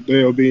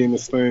 They'll be in the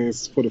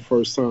stands for the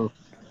first time.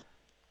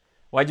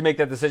 Why'd you make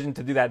that decision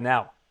to do that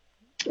now?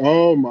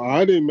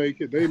 I didn't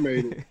make it. They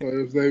made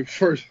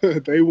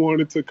it. They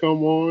wanted to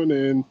come on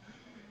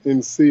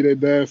and see their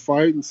dad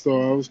fight, and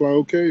so I was like,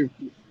 okay.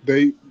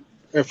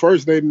 At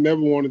first they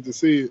never wanted to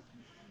see it,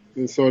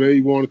 and so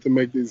they wanted to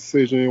make the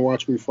decision and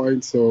watch me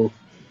fight. So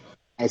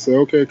I said,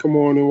 okay, come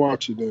on and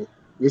watch it then.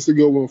 This is a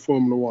good one for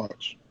them to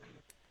watch.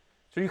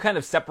 So you're kind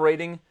of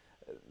separating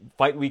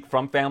fight week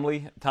from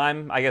family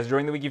time, I guess,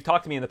 during the week. You've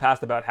talked to me in the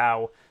past about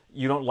how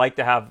you don't like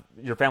to have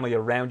your family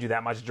around you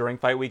that much during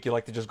fight week. You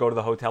like to just go to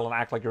the hotel and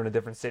act like you're in a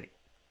different city.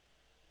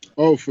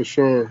 Oh, for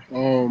sure.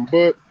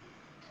 But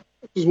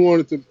I just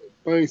wanted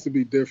things to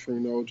be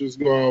different, just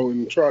go out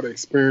and try to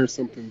experience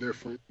something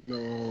different.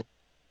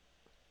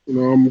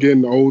 I'm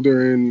getting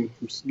older and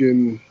I'm just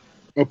getting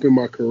up in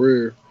my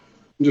career.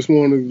 I just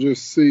want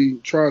to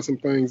try some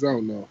things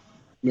out now.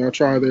 I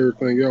tried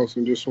everything else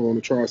and just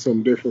want to try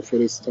something different for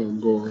this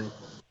time go around.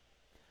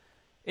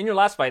 In your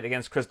last fight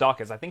against Chris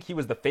Daukaus, I think he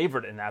was the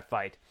favorite in that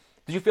fight.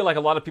 Did you feel like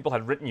a lot of people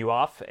had written you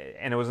off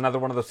and it was another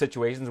one of those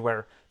situations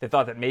where they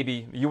thought that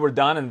maybe you were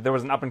done and there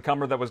was an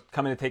up-and-comer that was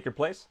coming to take your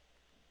place?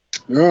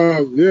 Yeah,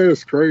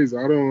 it's crazy.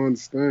 I don't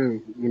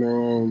understand.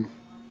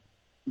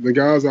 The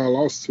guys I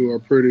lost to are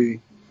pretty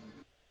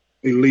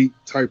elite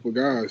type of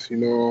guys.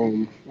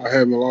 I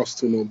haven't lost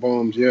to no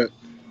bums yet,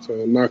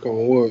 so knock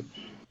on wood.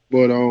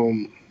 But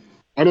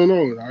I don't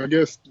know. I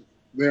guess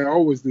they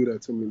always do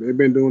that to me. They've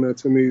been doing that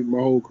to me my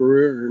whole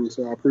career, and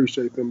so I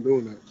appreciate them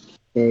doing that.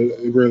 But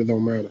it really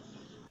don't matter.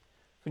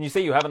 When you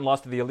say you haven't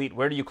lost to the elite,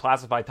 where do you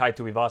classify Tai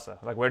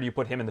Tuivasa? Like, where do you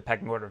put him in the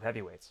pecking order of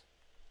heavyweights?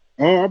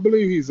 I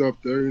believe he's up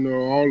there.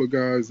 All the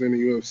guys in the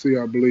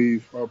UFC, I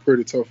believe, are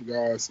pretty tough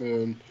guys,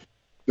 and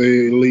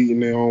they're elite in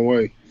their own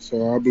way.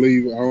 So I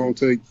believe I don't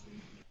take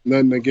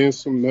nothing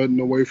against him, nothing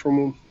away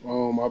from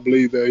him. I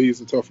believe that he's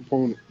a tough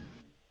opponent.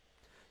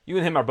 You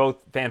and him are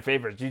both fan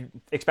favorites. Do you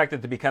expect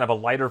it to be kind of a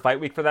lighter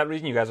fight week for that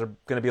reason? You guys are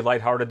going to be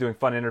lighthearted, doing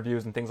fun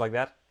interviews and things like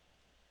that?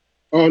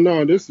 Oh,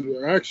 no, I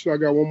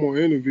got one more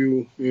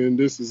interview, and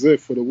this is it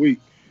for the week.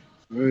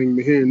 I ain't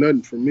been hearing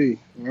nothing from me.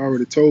 I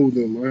already told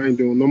them I ain't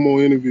doing no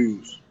more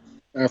interviews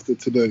after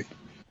today.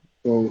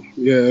 So,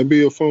 yeah, it'd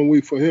be a fun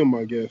week for him,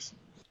 I guess.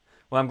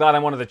 Well, I'm glad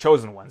I'm one of the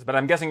chosen ones, but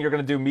I'm guessing you're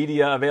going to do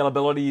media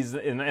availabilities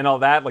and all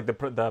that, like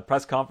the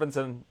press conference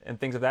and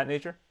things of that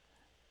nature?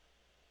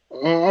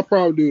 I'll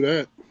probably do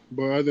that,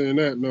 but other than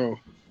that, no.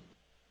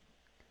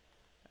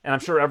 And I'm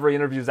sure every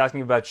interview is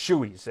asking about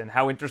shoeys and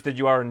how interested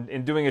you are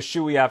in doing a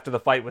shoey after the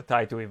fight with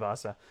Tai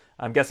Tuivasa.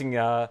 I'm guessing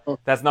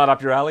that's not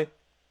up your alley?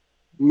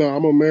 No,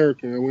 I'm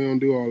American, and we don't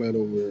do all that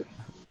over here.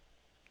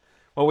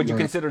 Well, would you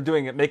consider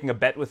making a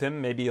bet with him?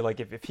 Maybe like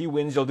if he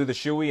wins, you'll do the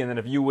shoey, and then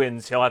if you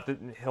wins, he'll have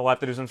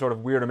to do some sort of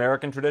weird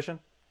American tradition?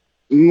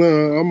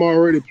 No, I'm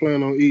already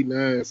planning on eating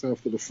ass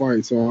after the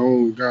fight, so I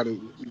don't got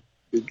to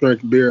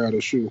drink beer out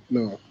of shoe.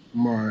 No,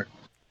 I'm all right.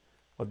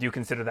 Well, do you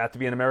consider that to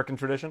be an American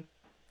tradition?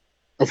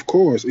 Of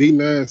course,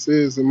 eating ass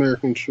is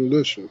American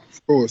tradition.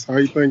 Of course. How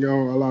you think a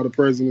lot of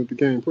presidents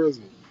became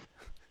president?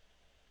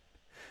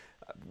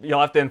 You'll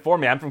have to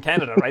inform me. I'm from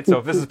Canada, right? So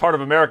if this is part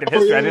of American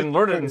history, yeah, I didn't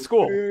learn it in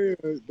school. Yeah,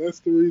 that's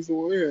the reason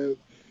why. Yeah,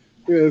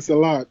 it's a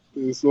lot.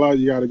 It's a lot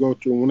you got to go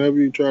through. Whenever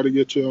you try to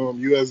get your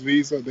U.S.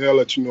 visa, they'll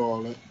let you know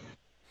all that.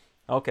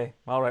 Okay,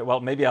 all right. Well,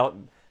 maybe I'll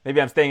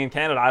Maybe I'm staying in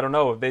Canada. I don't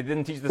know. They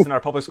didn't teach this in our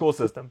public school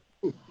system.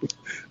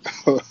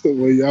 Well,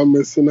 y'all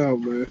missing out,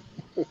 man.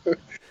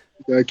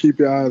 Yeah, keep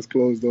your eyes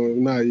closed on. If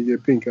not, you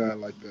get pink eye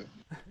like that.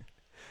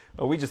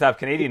 Well, we just have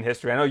Canadian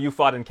history. I know you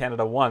fought in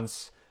Canada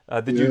once.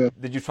 Did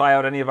you try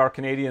out any of our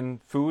Canadian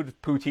food,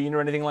 poutine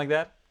or anything like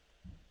that?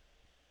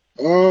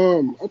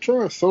 I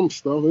tried some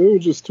stuff. It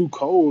was just too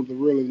cold to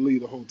really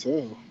leave the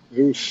hotel.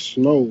 It was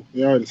snow.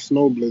 They had a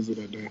snow blizzard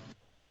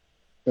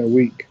that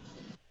week.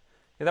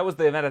 Yeah, that was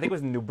the event. I think it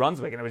was in New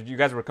Brunswick, and you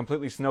guys were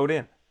completely snowed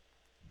in.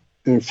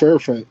 In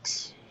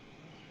Fairfax.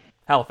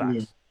 Halifax.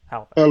 Yeah.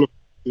 Halifax.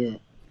 Yeah.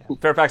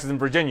 Fairfax is in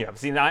Virginia.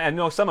 See, I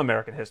know some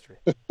American history.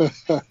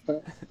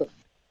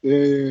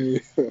 Yeah.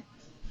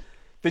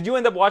 Did you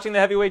end up watching the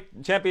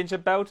heavyweight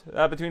championship bout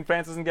between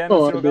Francis and Ngannou?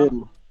 No, I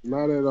didn't.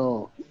 Not at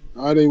all.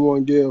 I didn't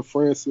want to give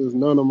Francis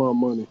none of my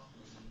money.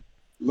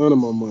 None of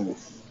my money.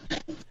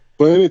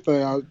 But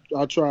anything,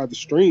 I tried to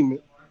stream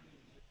it,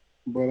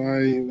 but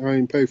I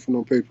ain't pay for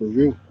no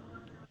pay-per-view.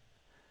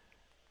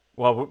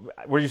 Well,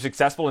 were you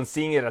successful in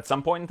seeing it at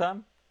some point in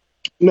time?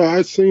 No,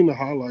 I seen the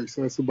highlights.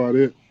 That's about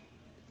it.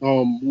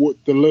 What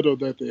the little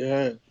that they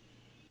had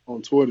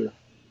on Twitter,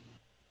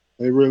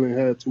 they really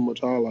had too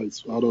much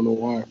highlights. I don't know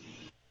why.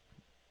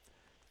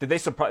 Did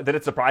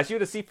it surprise you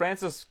to see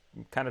Francis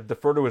kind of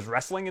defer to his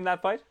wrestling in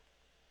that fight?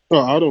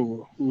 Oh, I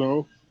don't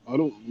know.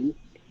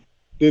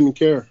 Didn't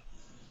care.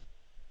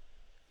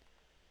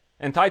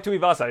 And Tai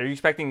Tuivasa, are you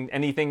expecting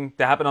anything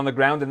to happen on the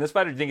ground in this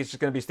fight, or do you think it's just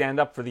going to be stand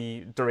up for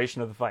the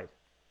duration of the fight?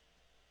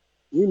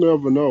 You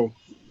never know.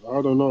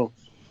 I don't know.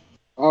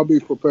 I'll be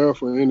prepared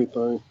for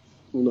anything.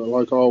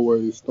 Like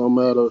always. Don't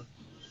matter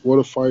where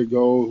the fight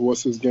goes,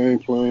 what's his game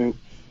plan.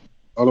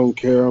 I don't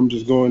care. I'm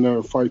just going there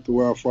and fight the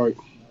way I fight.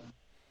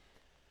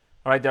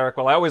 All right, Derek.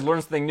 Well, I always learn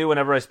something new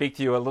whenever I speak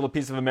to you, a little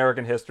piece of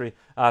American history.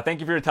 Thank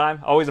you for your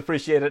time. Always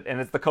appreciate it.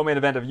 And it's the co-main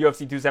event of UFC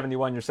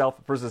 271, yourself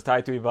versus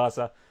Tai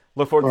Tuivasa.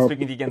 Look forward to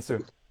speaking to you again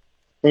soon.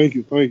 Thank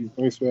you.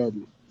 Thanks for having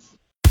me.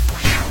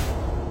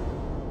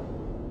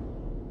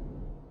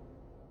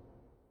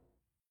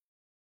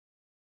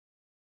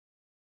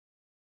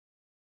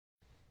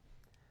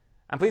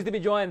 I'm pleased to be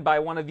joined by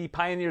one of the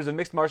pioneers of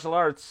mixed martial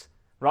arts,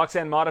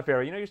 Roxanne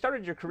Modafferi. You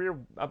started your career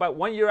about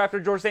 1 year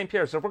after Georges St.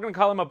 Pierre. So if we're going to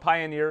call him a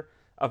pioneer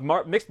of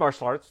mixed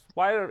martial arts,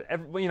 why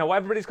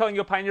everybody's calling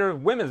you a pioneer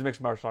of women's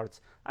mixed martial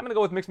arts? I'm going to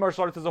go with mixed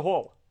martial arts as a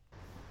whole.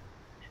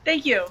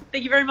 Thank you.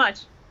 Thank you very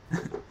much.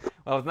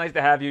 Well, it's nice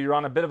to have you. You're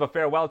on a bit of a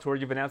farewell tour.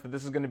 You've announced that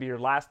this is going to be your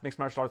last mixed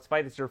martial arts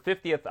fight. It's your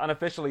 50th,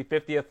 unofficially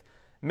 50th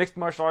mixed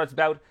martial arts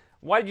bout.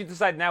 Why did you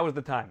decide now is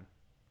the time?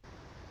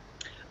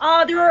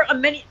 There were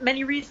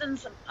many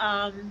reasons.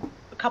 A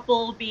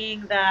couple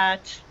being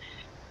that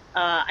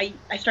I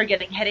started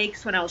getting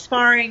headaches when I was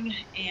sparring,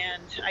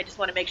 and I just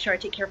want to make sure I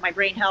take care of my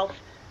brain health.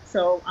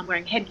 So I'm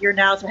wearing headgear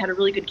now, so I had a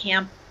really good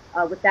camp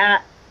with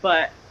that.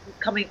 But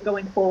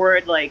going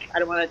forward, I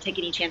don't want to take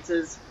any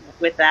chances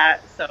with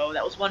that. So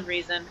that was one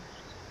reason.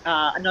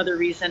 Another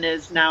reason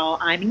is now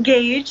I'm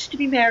engaged to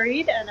be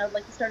married, and I would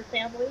like to start a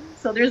family.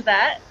 So there's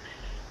that.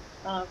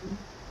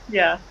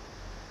 Yeah.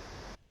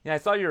 Yeah, I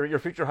saw your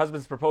future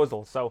husband's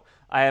proposal. So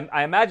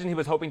I imagine he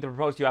was hoping to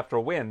propose to you after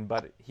a win,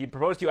 but he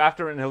proposed to you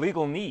after an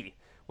illegal knee,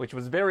 which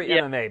was very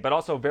MMA, but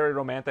also very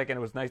romantic, and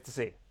it was nice to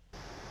see.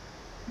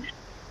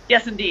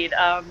 Yes, indeed.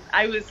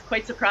 I was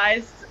quite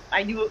surprised.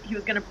 I knew he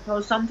was going to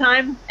propose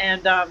sometime,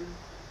 and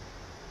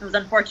it was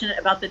unfortunate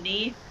about the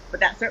knee, but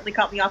that certainly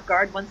caught me off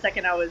guard. 1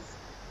 second I was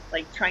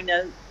trying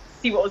to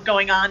see what was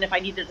going on, if I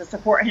needed to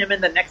support him,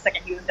 and the next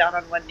second he was down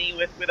on one knee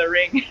with a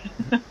ring.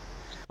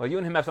 Well, you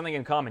and him have something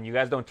in common. You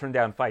guys don't turn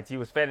down fights. He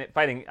was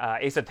fighting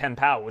Asa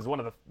Tenpao, was one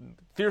of the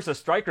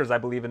fiercest strikers, I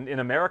believe, in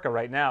America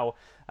right now.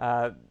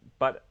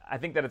 But I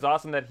think that it's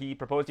awesome that he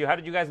proposed to you. How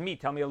did you guys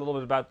meet? Tell me a little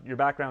bit about your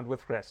background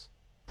with Chris.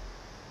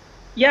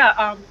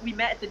 Yeah, we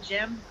met at the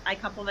gym. I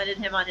complimented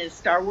him on his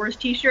Star Wars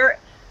t-shirt,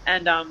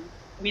 and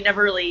we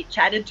never really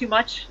chatted too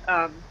much.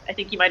 I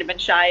think he might have been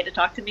shy to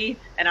talk to me,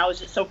 and I was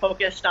just so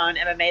focused on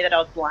MMA that I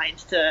was blind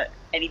to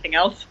anything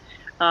else.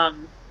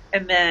 And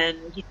then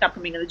he stopped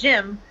coming to the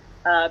gym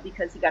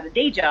because he got a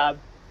day job.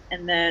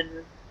 And then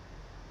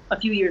a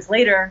few years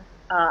later,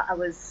 I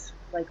was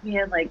like,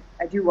 man,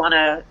 I do want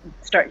to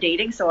start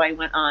dating. So I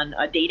went on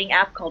a dating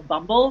app called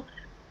Bumble.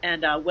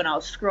 And when I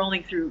was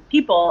scrolling through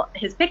people,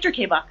 his picture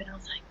came up, and I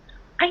was like,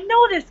 I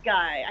know this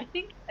guy. I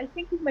think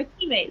he's my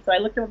teammate. So I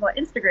looked him up on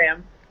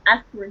Instagram,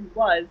 asked where he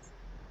was,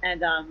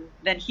 and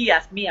then he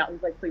asked me out. He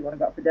was like, so you want to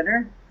go out for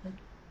dinner? Like,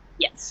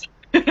 yes.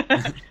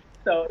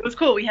 So it was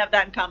cool. We have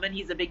that in common.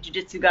 He's a big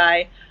jiu-jitsu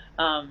guy.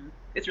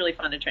 It's really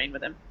fun to train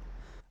with him.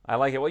 I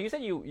like it. Well, you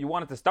said you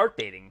wanted to start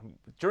dating.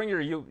 During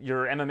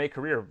your MMA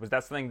career, was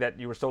that something that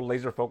you were so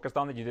laser focused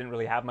on that you didn't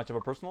really have much of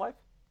a personal life?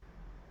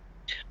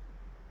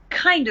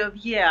 Kind of,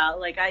 yeah.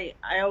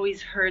 I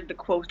always heard the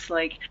quotes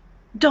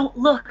don't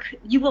look,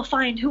 you will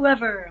find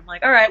whoever. I'm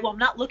like, all right, well, I'm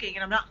not looking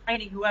and I'm not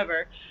finding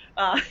whoever.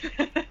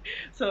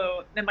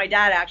 So then my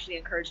dad actually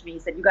encouraged me. He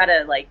said, you got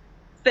to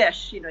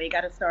fish, you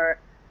got to start,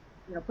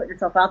 putting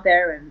yourself out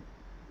there and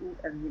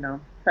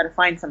try to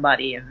find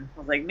somebody. And I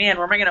was like, man,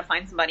 where am I going to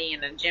find somebody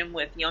in a gym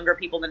with younger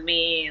people than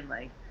me? And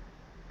like,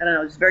 I don't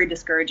know, it was very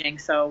discouraging.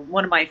 So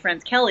one of my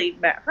friends, Kelly,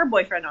 met her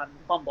boyfriend on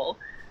Bumble,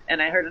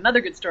 and I heard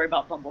another good story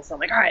about Bumble. So I'm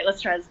like, all right,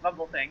 let's try this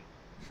Bumble thing.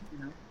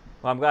 You know?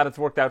 Well, I'm glad it's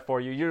worked out for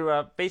you.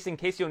 You're facing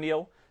Casey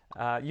O'Neill.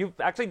 You've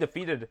actually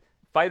defeated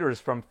fighters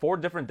from 4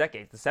 different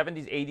decades, the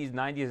 70s, 80s,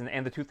 90s,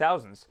 and the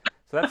 2000s.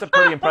 So that's a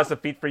pretty impressive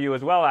feat for you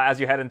as well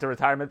as you head into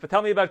retirement. But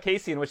tell me about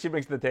Casey and what she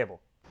brings to the table.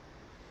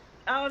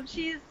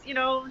 She's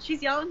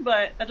young,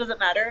 but that doesn't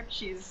matter.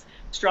 She's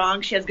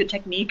strong. She has good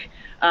technique.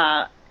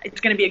 It's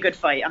going to be a good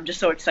fight. I'm just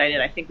so excited.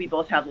 I think we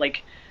both have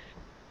like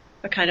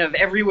a kind of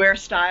everywhere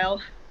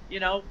style, you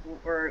know,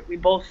 where we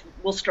both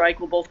will strike.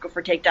 We'll both go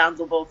for takedowns.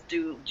 We'll both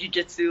do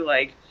jiu-jitsu.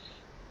 Like,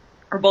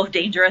 we're both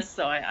dangerous.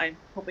 So I'm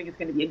hoping it's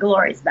going to be a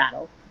glorious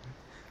battle.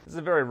 This is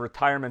a very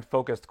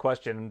retirement-focused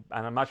question,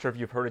 and I'm not sure if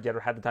you've heard it yet or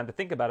had the time to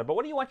think about it, but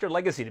what do you want your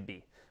legacy to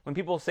be? When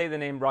people say the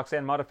name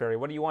Roxanne Modafferi,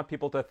 what do you want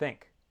people to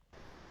think?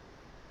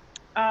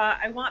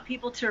 I want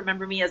people to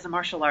remember me as a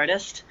martial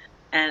artist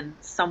and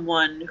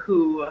someone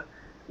who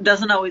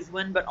doesn't always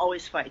win, but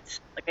always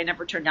fights. Like, I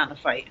never turn down a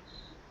fight.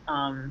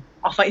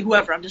 I'll fight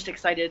whoever. I'm just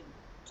excited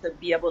to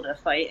be able to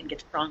fight and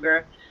get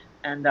stronger.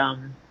 And,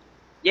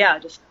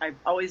 I've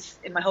always,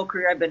 in my whole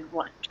career, I've been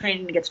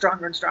training to get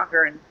stronger and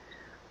stronger, and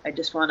I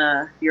just want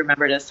to be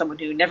remembered as someone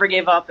who never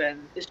gave up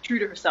and is true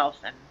to herself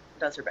and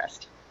does her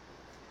best.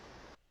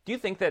 Do you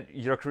think that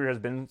your career has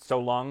been so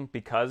long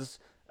because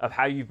of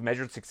how you've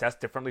measured success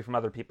differently from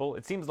other people?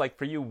 It seems like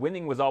for you,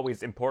 winning was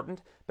always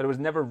important, but it was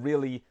never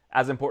really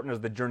as important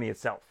as the journey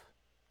itself.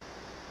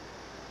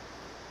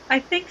 I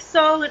think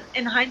so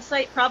in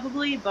hindsight,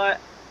 probably,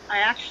 but I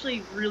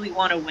actually really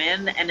want to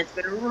win, and it's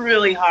been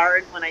really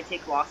hard when I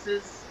take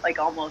losses, like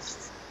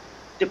almost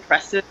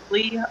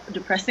depressingly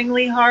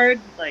hard.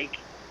 Like,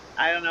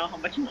 I don't know how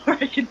much more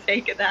I can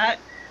take of that.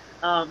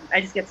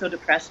 I just get so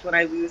depressed when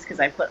I lose because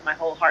I put my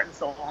whole heart and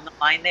soul on the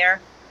line there.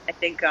 I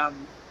think I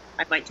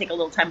might take a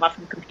little time off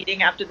from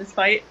competing after this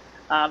fight.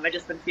 I've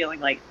just been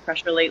feeling like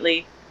pressure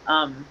lately.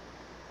 I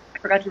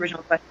forgot your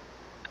original question.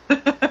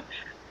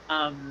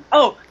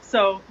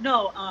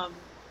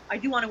 I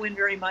do want to win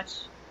very much.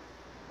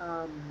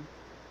 I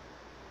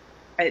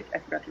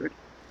forgot the original.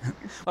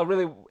 Well,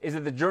 really, is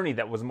it the journey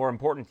that was more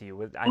important to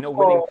you? I know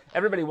winning,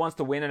 everybody wants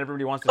to win and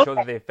everybody wants to show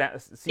that they've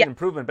seen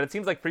improvement, but it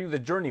seems like for you the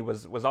journey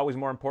was always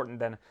more important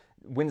than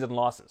wins and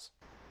losses.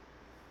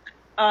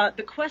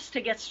 The quest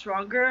to get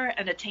stronger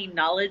and attain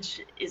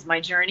knowledge is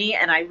my journey,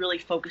 and I really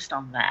focused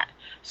on that.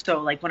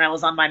 So, like, when I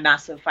was on my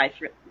massive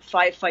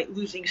five-fight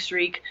losing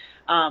streak,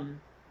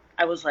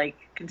 I was, like,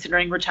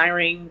 considering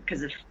retiring,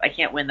 because if I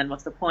can't win, then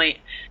what's the point?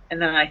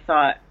 And then I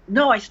thought,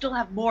 no, I still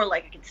have more.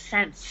 Like, I can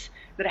sense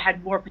that I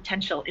had more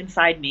potential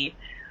inside me.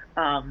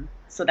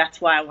 So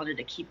that's why I wanted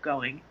to keep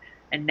going.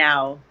 And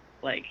now,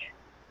 like,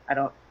 I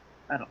don't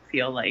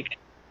feel like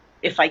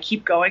if I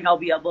keep going, I'll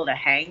be able to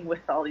hang with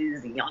all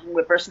these young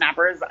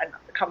whippersnappers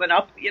coming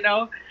up, you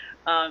know?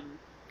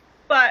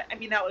 But I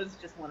mean, that was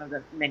just one of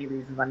the many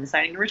reasons I'm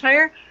deciding to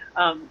retire.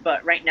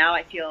 But right now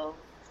I feel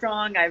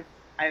strong.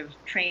 I've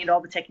trained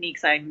all the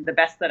techniques. I'm the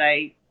best that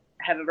I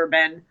have ever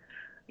been,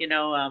 you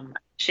know,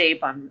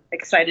 shape. I'm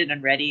excited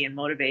and ready and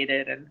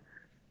motivated, and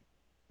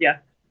yeah.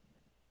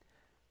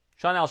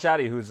 Sean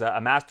Al-Shatti, who's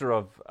a master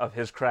of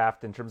his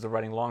craft in terms of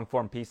writing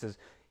long-form pieces,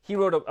 he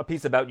wrote a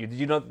piece about you. Did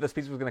you know that this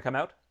piece was going to come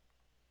out?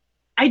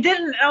 I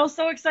didn't. I was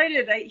so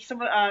excited.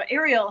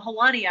 Ariel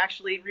Helwani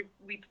actually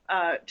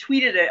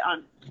tweeted it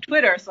on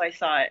Twitter, so I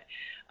saw it.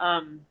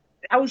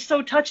 I was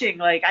so touching.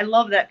 Like, I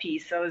love that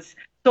piece. It was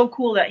so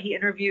cool that he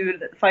interviewed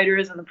the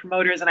fighters and the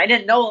promoters, and I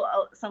didn't know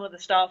some of the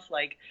stuff.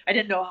 Like, I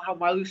didn't know how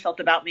Marloes felt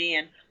about me,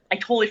 and I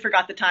totally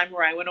forgot the time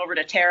where I went over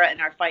to Tara in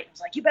our fight and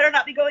was like, you better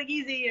not be going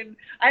easy. And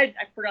I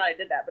forgot I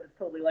did that, but it's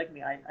totally like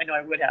me. I know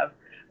I would have.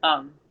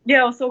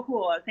 Yeah, it was so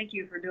cool. Thank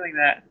you for doing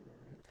that.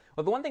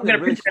 Well, the one thing that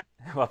really,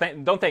 well,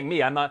 don't thank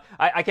me.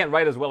 I can't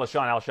write as well as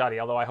Sean Al-Shatti,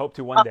 although I hope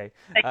to one day.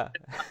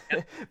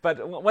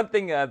 But one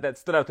thing that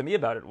stood out to me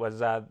about it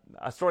was a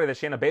story that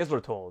Shayna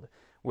Baszler told,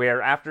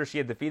 where after she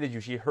had defeated you,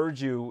 she heard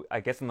you,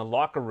 I guess, in the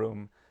locker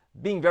room,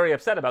 being very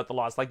upset about the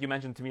loss. Like you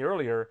mentioned to me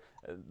earlier,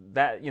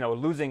 that, you know,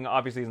 losing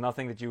obviously is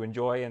nothing that you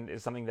enjoy and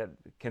is something that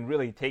can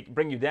really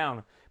bring you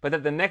down. But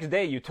that the next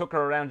day you took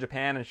her around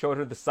Japan and showed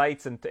her the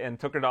sights and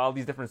took her to all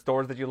these different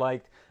stores that you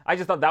liked. I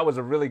just thought that was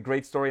a really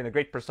great story and a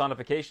great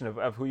personification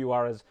of who you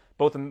are as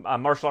both a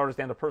martial artist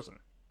and a person.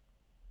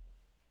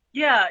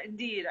 Yeah,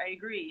 indeed. I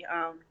agree.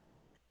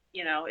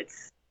 You know,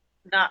 it's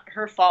not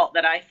her fault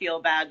that I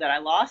feel bad that I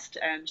lost,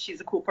 and she's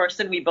a cool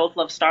person. We both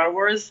love Star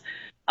Wars.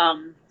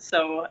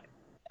 So,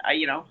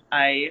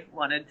 I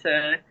wanted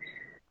to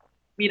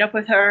meet up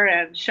with her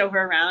and show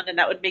her around, and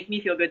that would make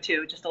me feel good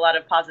too. Just a lot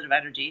of positive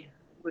energy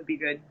would be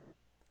good.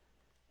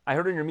 I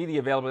heard in your media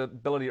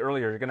availability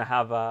earlier, you're going to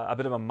have a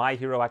bit of a My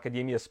Hero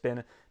Academia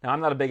spin. Now, I'm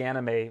not a big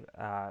anime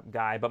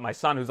guy, but my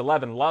son, who's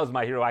 11, loves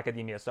My Hero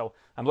Academia, so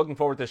I'm looking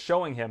forward to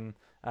showing him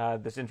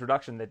this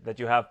introduction that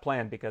you have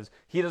planned, because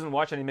he doesn't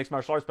watch any mixed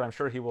martial arts, but I'm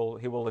sure he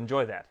will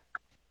enjoy that.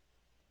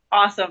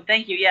 Awesome.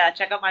 Thank you. Yeah,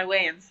 check out my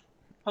weigh-ins.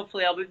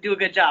 Hopefully I'll do a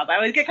good job. I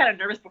always get kind of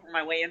nervous before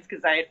my weigh-ins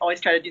because I always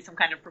try to do some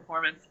kind of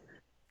performance.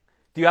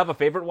 Do you have a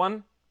favorite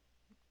one?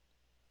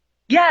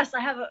 Yes, I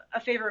have a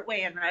favorite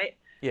weigh-in, right?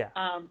 Yeah.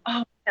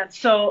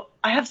 So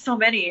I have so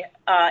many.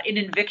 In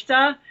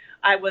Invicta,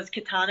 I was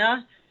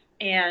Katana,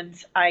 and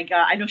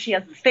I know she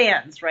has the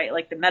fans, right?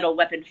 Like the metal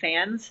weapon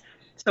fans.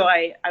 So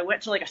I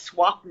went to like a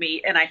swap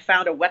meet and I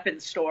found a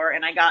weapons store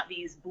and I got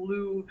these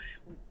blue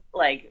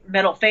like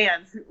metal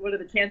fans. What are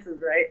the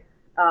chances, right?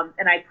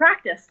 And I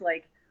practiced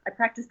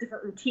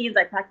different routines.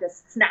 I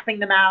practiced snapping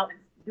them out and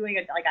doing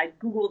it. Like I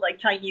Googled like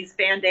Chinese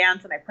fan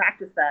dance and I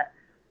practiced that.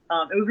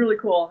 It was really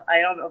cool. I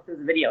don't know if there's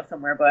a video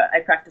somewhere, but I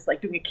practiced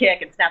like doing a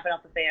kick and snapping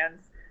out the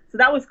fans. So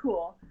that was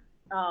cool.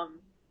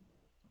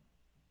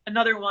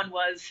 Another one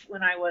was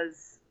when I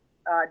was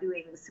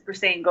doing Super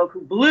Saiyan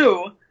Goku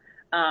Blue.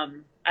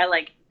 I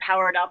like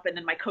powered up and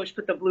then my coach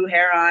put the blue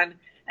hair on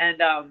and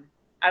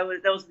that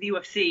was the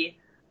UFC.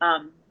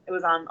 It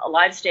was on a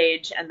live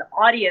stage and the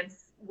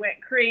audience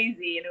went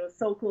crazy and it was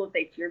so cool that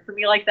they cheered for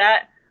me like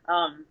that.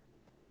 I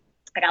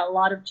got a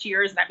lot of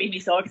cheers and that made me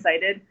so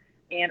excited.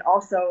 And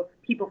also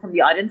people from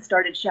the audience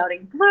started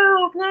shouting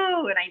blue,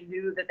 blue, and I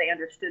knew that they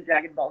understood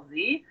Dragon Ball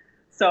Z.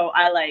 So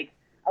I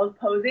was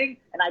posing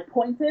and I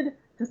pointed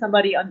to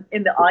somebody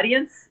in the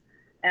audience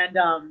and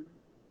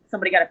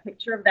somebody got a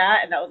picture of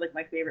that, and that was like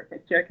my favorite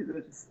picture because it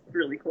was just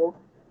really cool.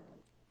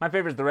 My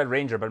favorite is the Red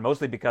Ranger, but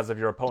mostly because of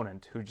your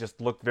opponent, who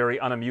just looked very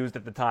unamused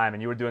at the time,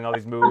 and you were doing all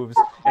these moves,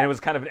 and it was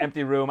kind of an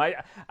empty room. I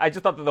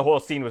just thought that the whole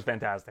scene was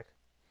fantastic.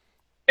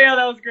 Yeah,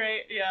 that was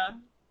great, yeah.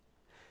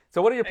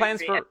 So what are your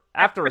plans for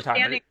after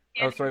retirement?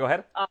 Sorry, go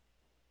ahead.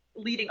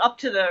 Leading up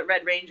to the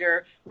Red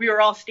Ranger, we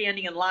were all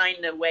standing in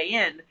line to weigh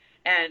in,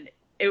 and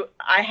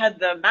I had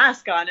the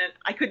mask on, and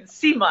I couldn't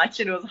see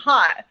much, and it was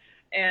hot.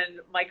 And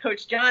my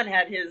coach John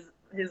had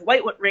his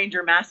White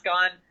Ranger mask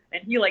on,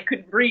 and he like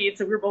couldn't breathe,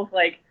 so we were both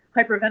like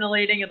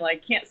hyperventilating and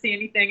like can't see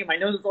anything, and my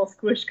nose was all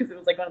squished because it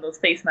was like one of those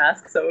face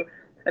masks. So,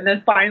 and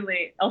then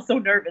finally, I was so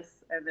nervous,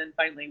 and then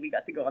finally we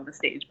got to go on the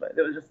stage, but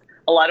there was just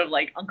a lot of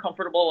like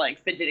uncomfortable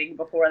like fidgeting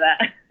before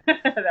that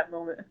that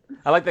moment.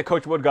 I like that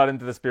Coach Wood got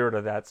into the spirit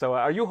of that. So,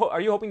 are you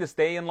hoping to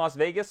stay in Las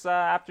Vegas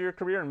after your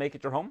career and make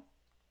it your home?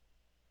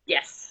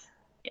 Yes.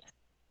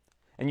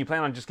 And you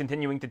plan on just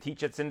continuing to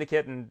teach at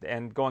Syndicate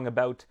and going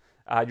about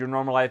your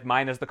normal life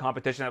minus the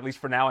competition, at least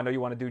for now? I know you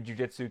want to do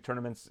jiu-jitsu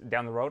tournaments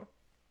down the road.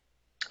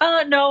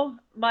 No,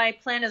 my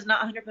plan is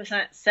not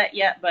 100% set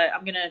yet, but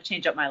I'm going to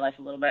change up my life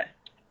a little bit.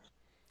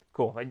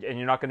 Cool. And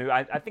you're not going to,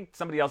 I think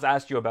somebody else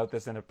asked you about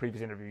this in a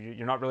previous interview.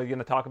 You're not really going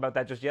to talk about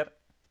that just yet?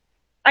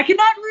 I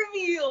cannot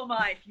reveal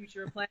my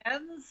future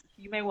plans.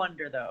 You may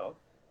wonder, though.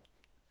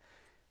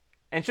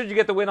 And should you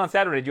get the win on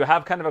Saturday, do you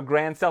have kind of a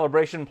grand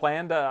celebration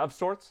planned of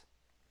sorts?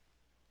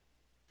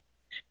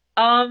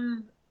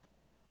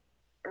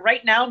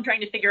 Right now I'm trying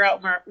to figure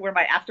out where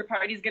my after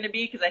party is going to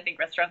be because I think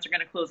restaurants are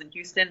going to close in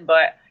Houston.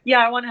 But yeah,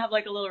 I want to have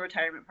like a little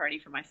retirement party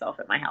for myself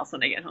at my house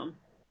when I get home.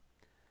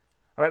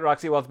 All right,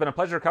 Roxy. Well, it's been a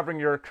pleasure covering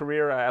your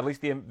career, at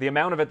least the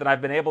amount of it that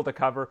I've been able to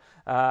cover.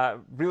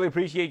 Really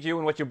appreciate you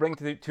and what you bring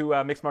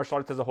to mixed martial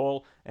arts as a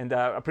whole, and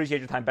appreciate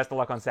your time. Best of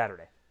luck on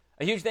Saturday.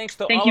 A huge thanks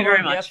to all of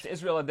our guests,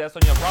 Israel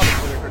Adesanya,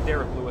 Robert Whitaker,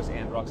 Derek Lewis,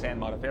 and Roxanne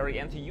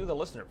Modafferi, and to you, the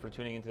listener, for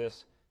tuning into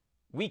this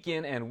week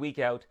in and week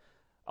out.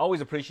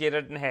 Always appreciate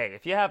it. And hey,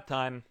 if you have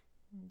time,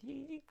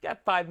 you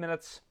got 5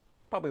 minutes,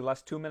 probably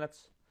less, 2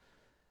 minutes,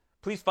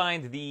 please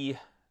find the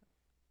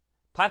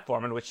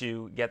platform in which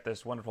you get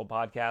this wonderful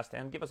podcast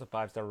and give us a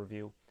 5-star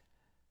review.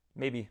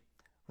 Maybe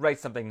write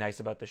something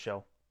nice about the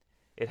show.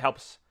 It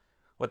helps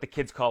what the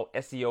kids call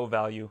SEO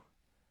value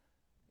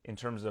in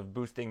terms of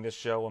boosting this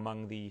show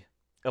among the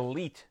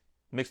elite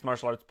mixed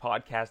martial arts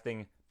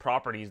podcasting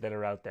properties that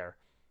are out there.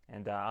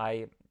 And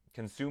I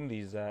consume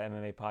these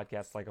MMA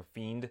podcasts like a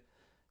fiend.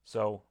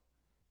 So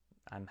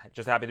I'm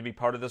just happy to be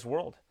part of this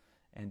world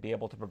and be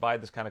able to provide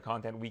this kind of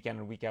content week in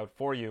and week out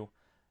for you.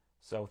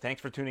 So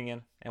thanks for tuning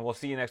in, and we'll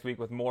see you next week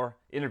with more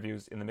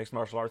interviews in the mixed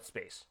martial arts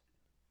space.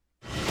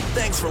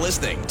 Thanks for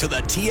listening to the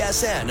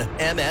TSN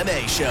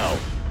MMA Show.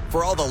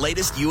 For all the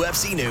latest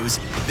UFC news,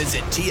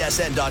 visit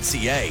tsn.ca/UFC.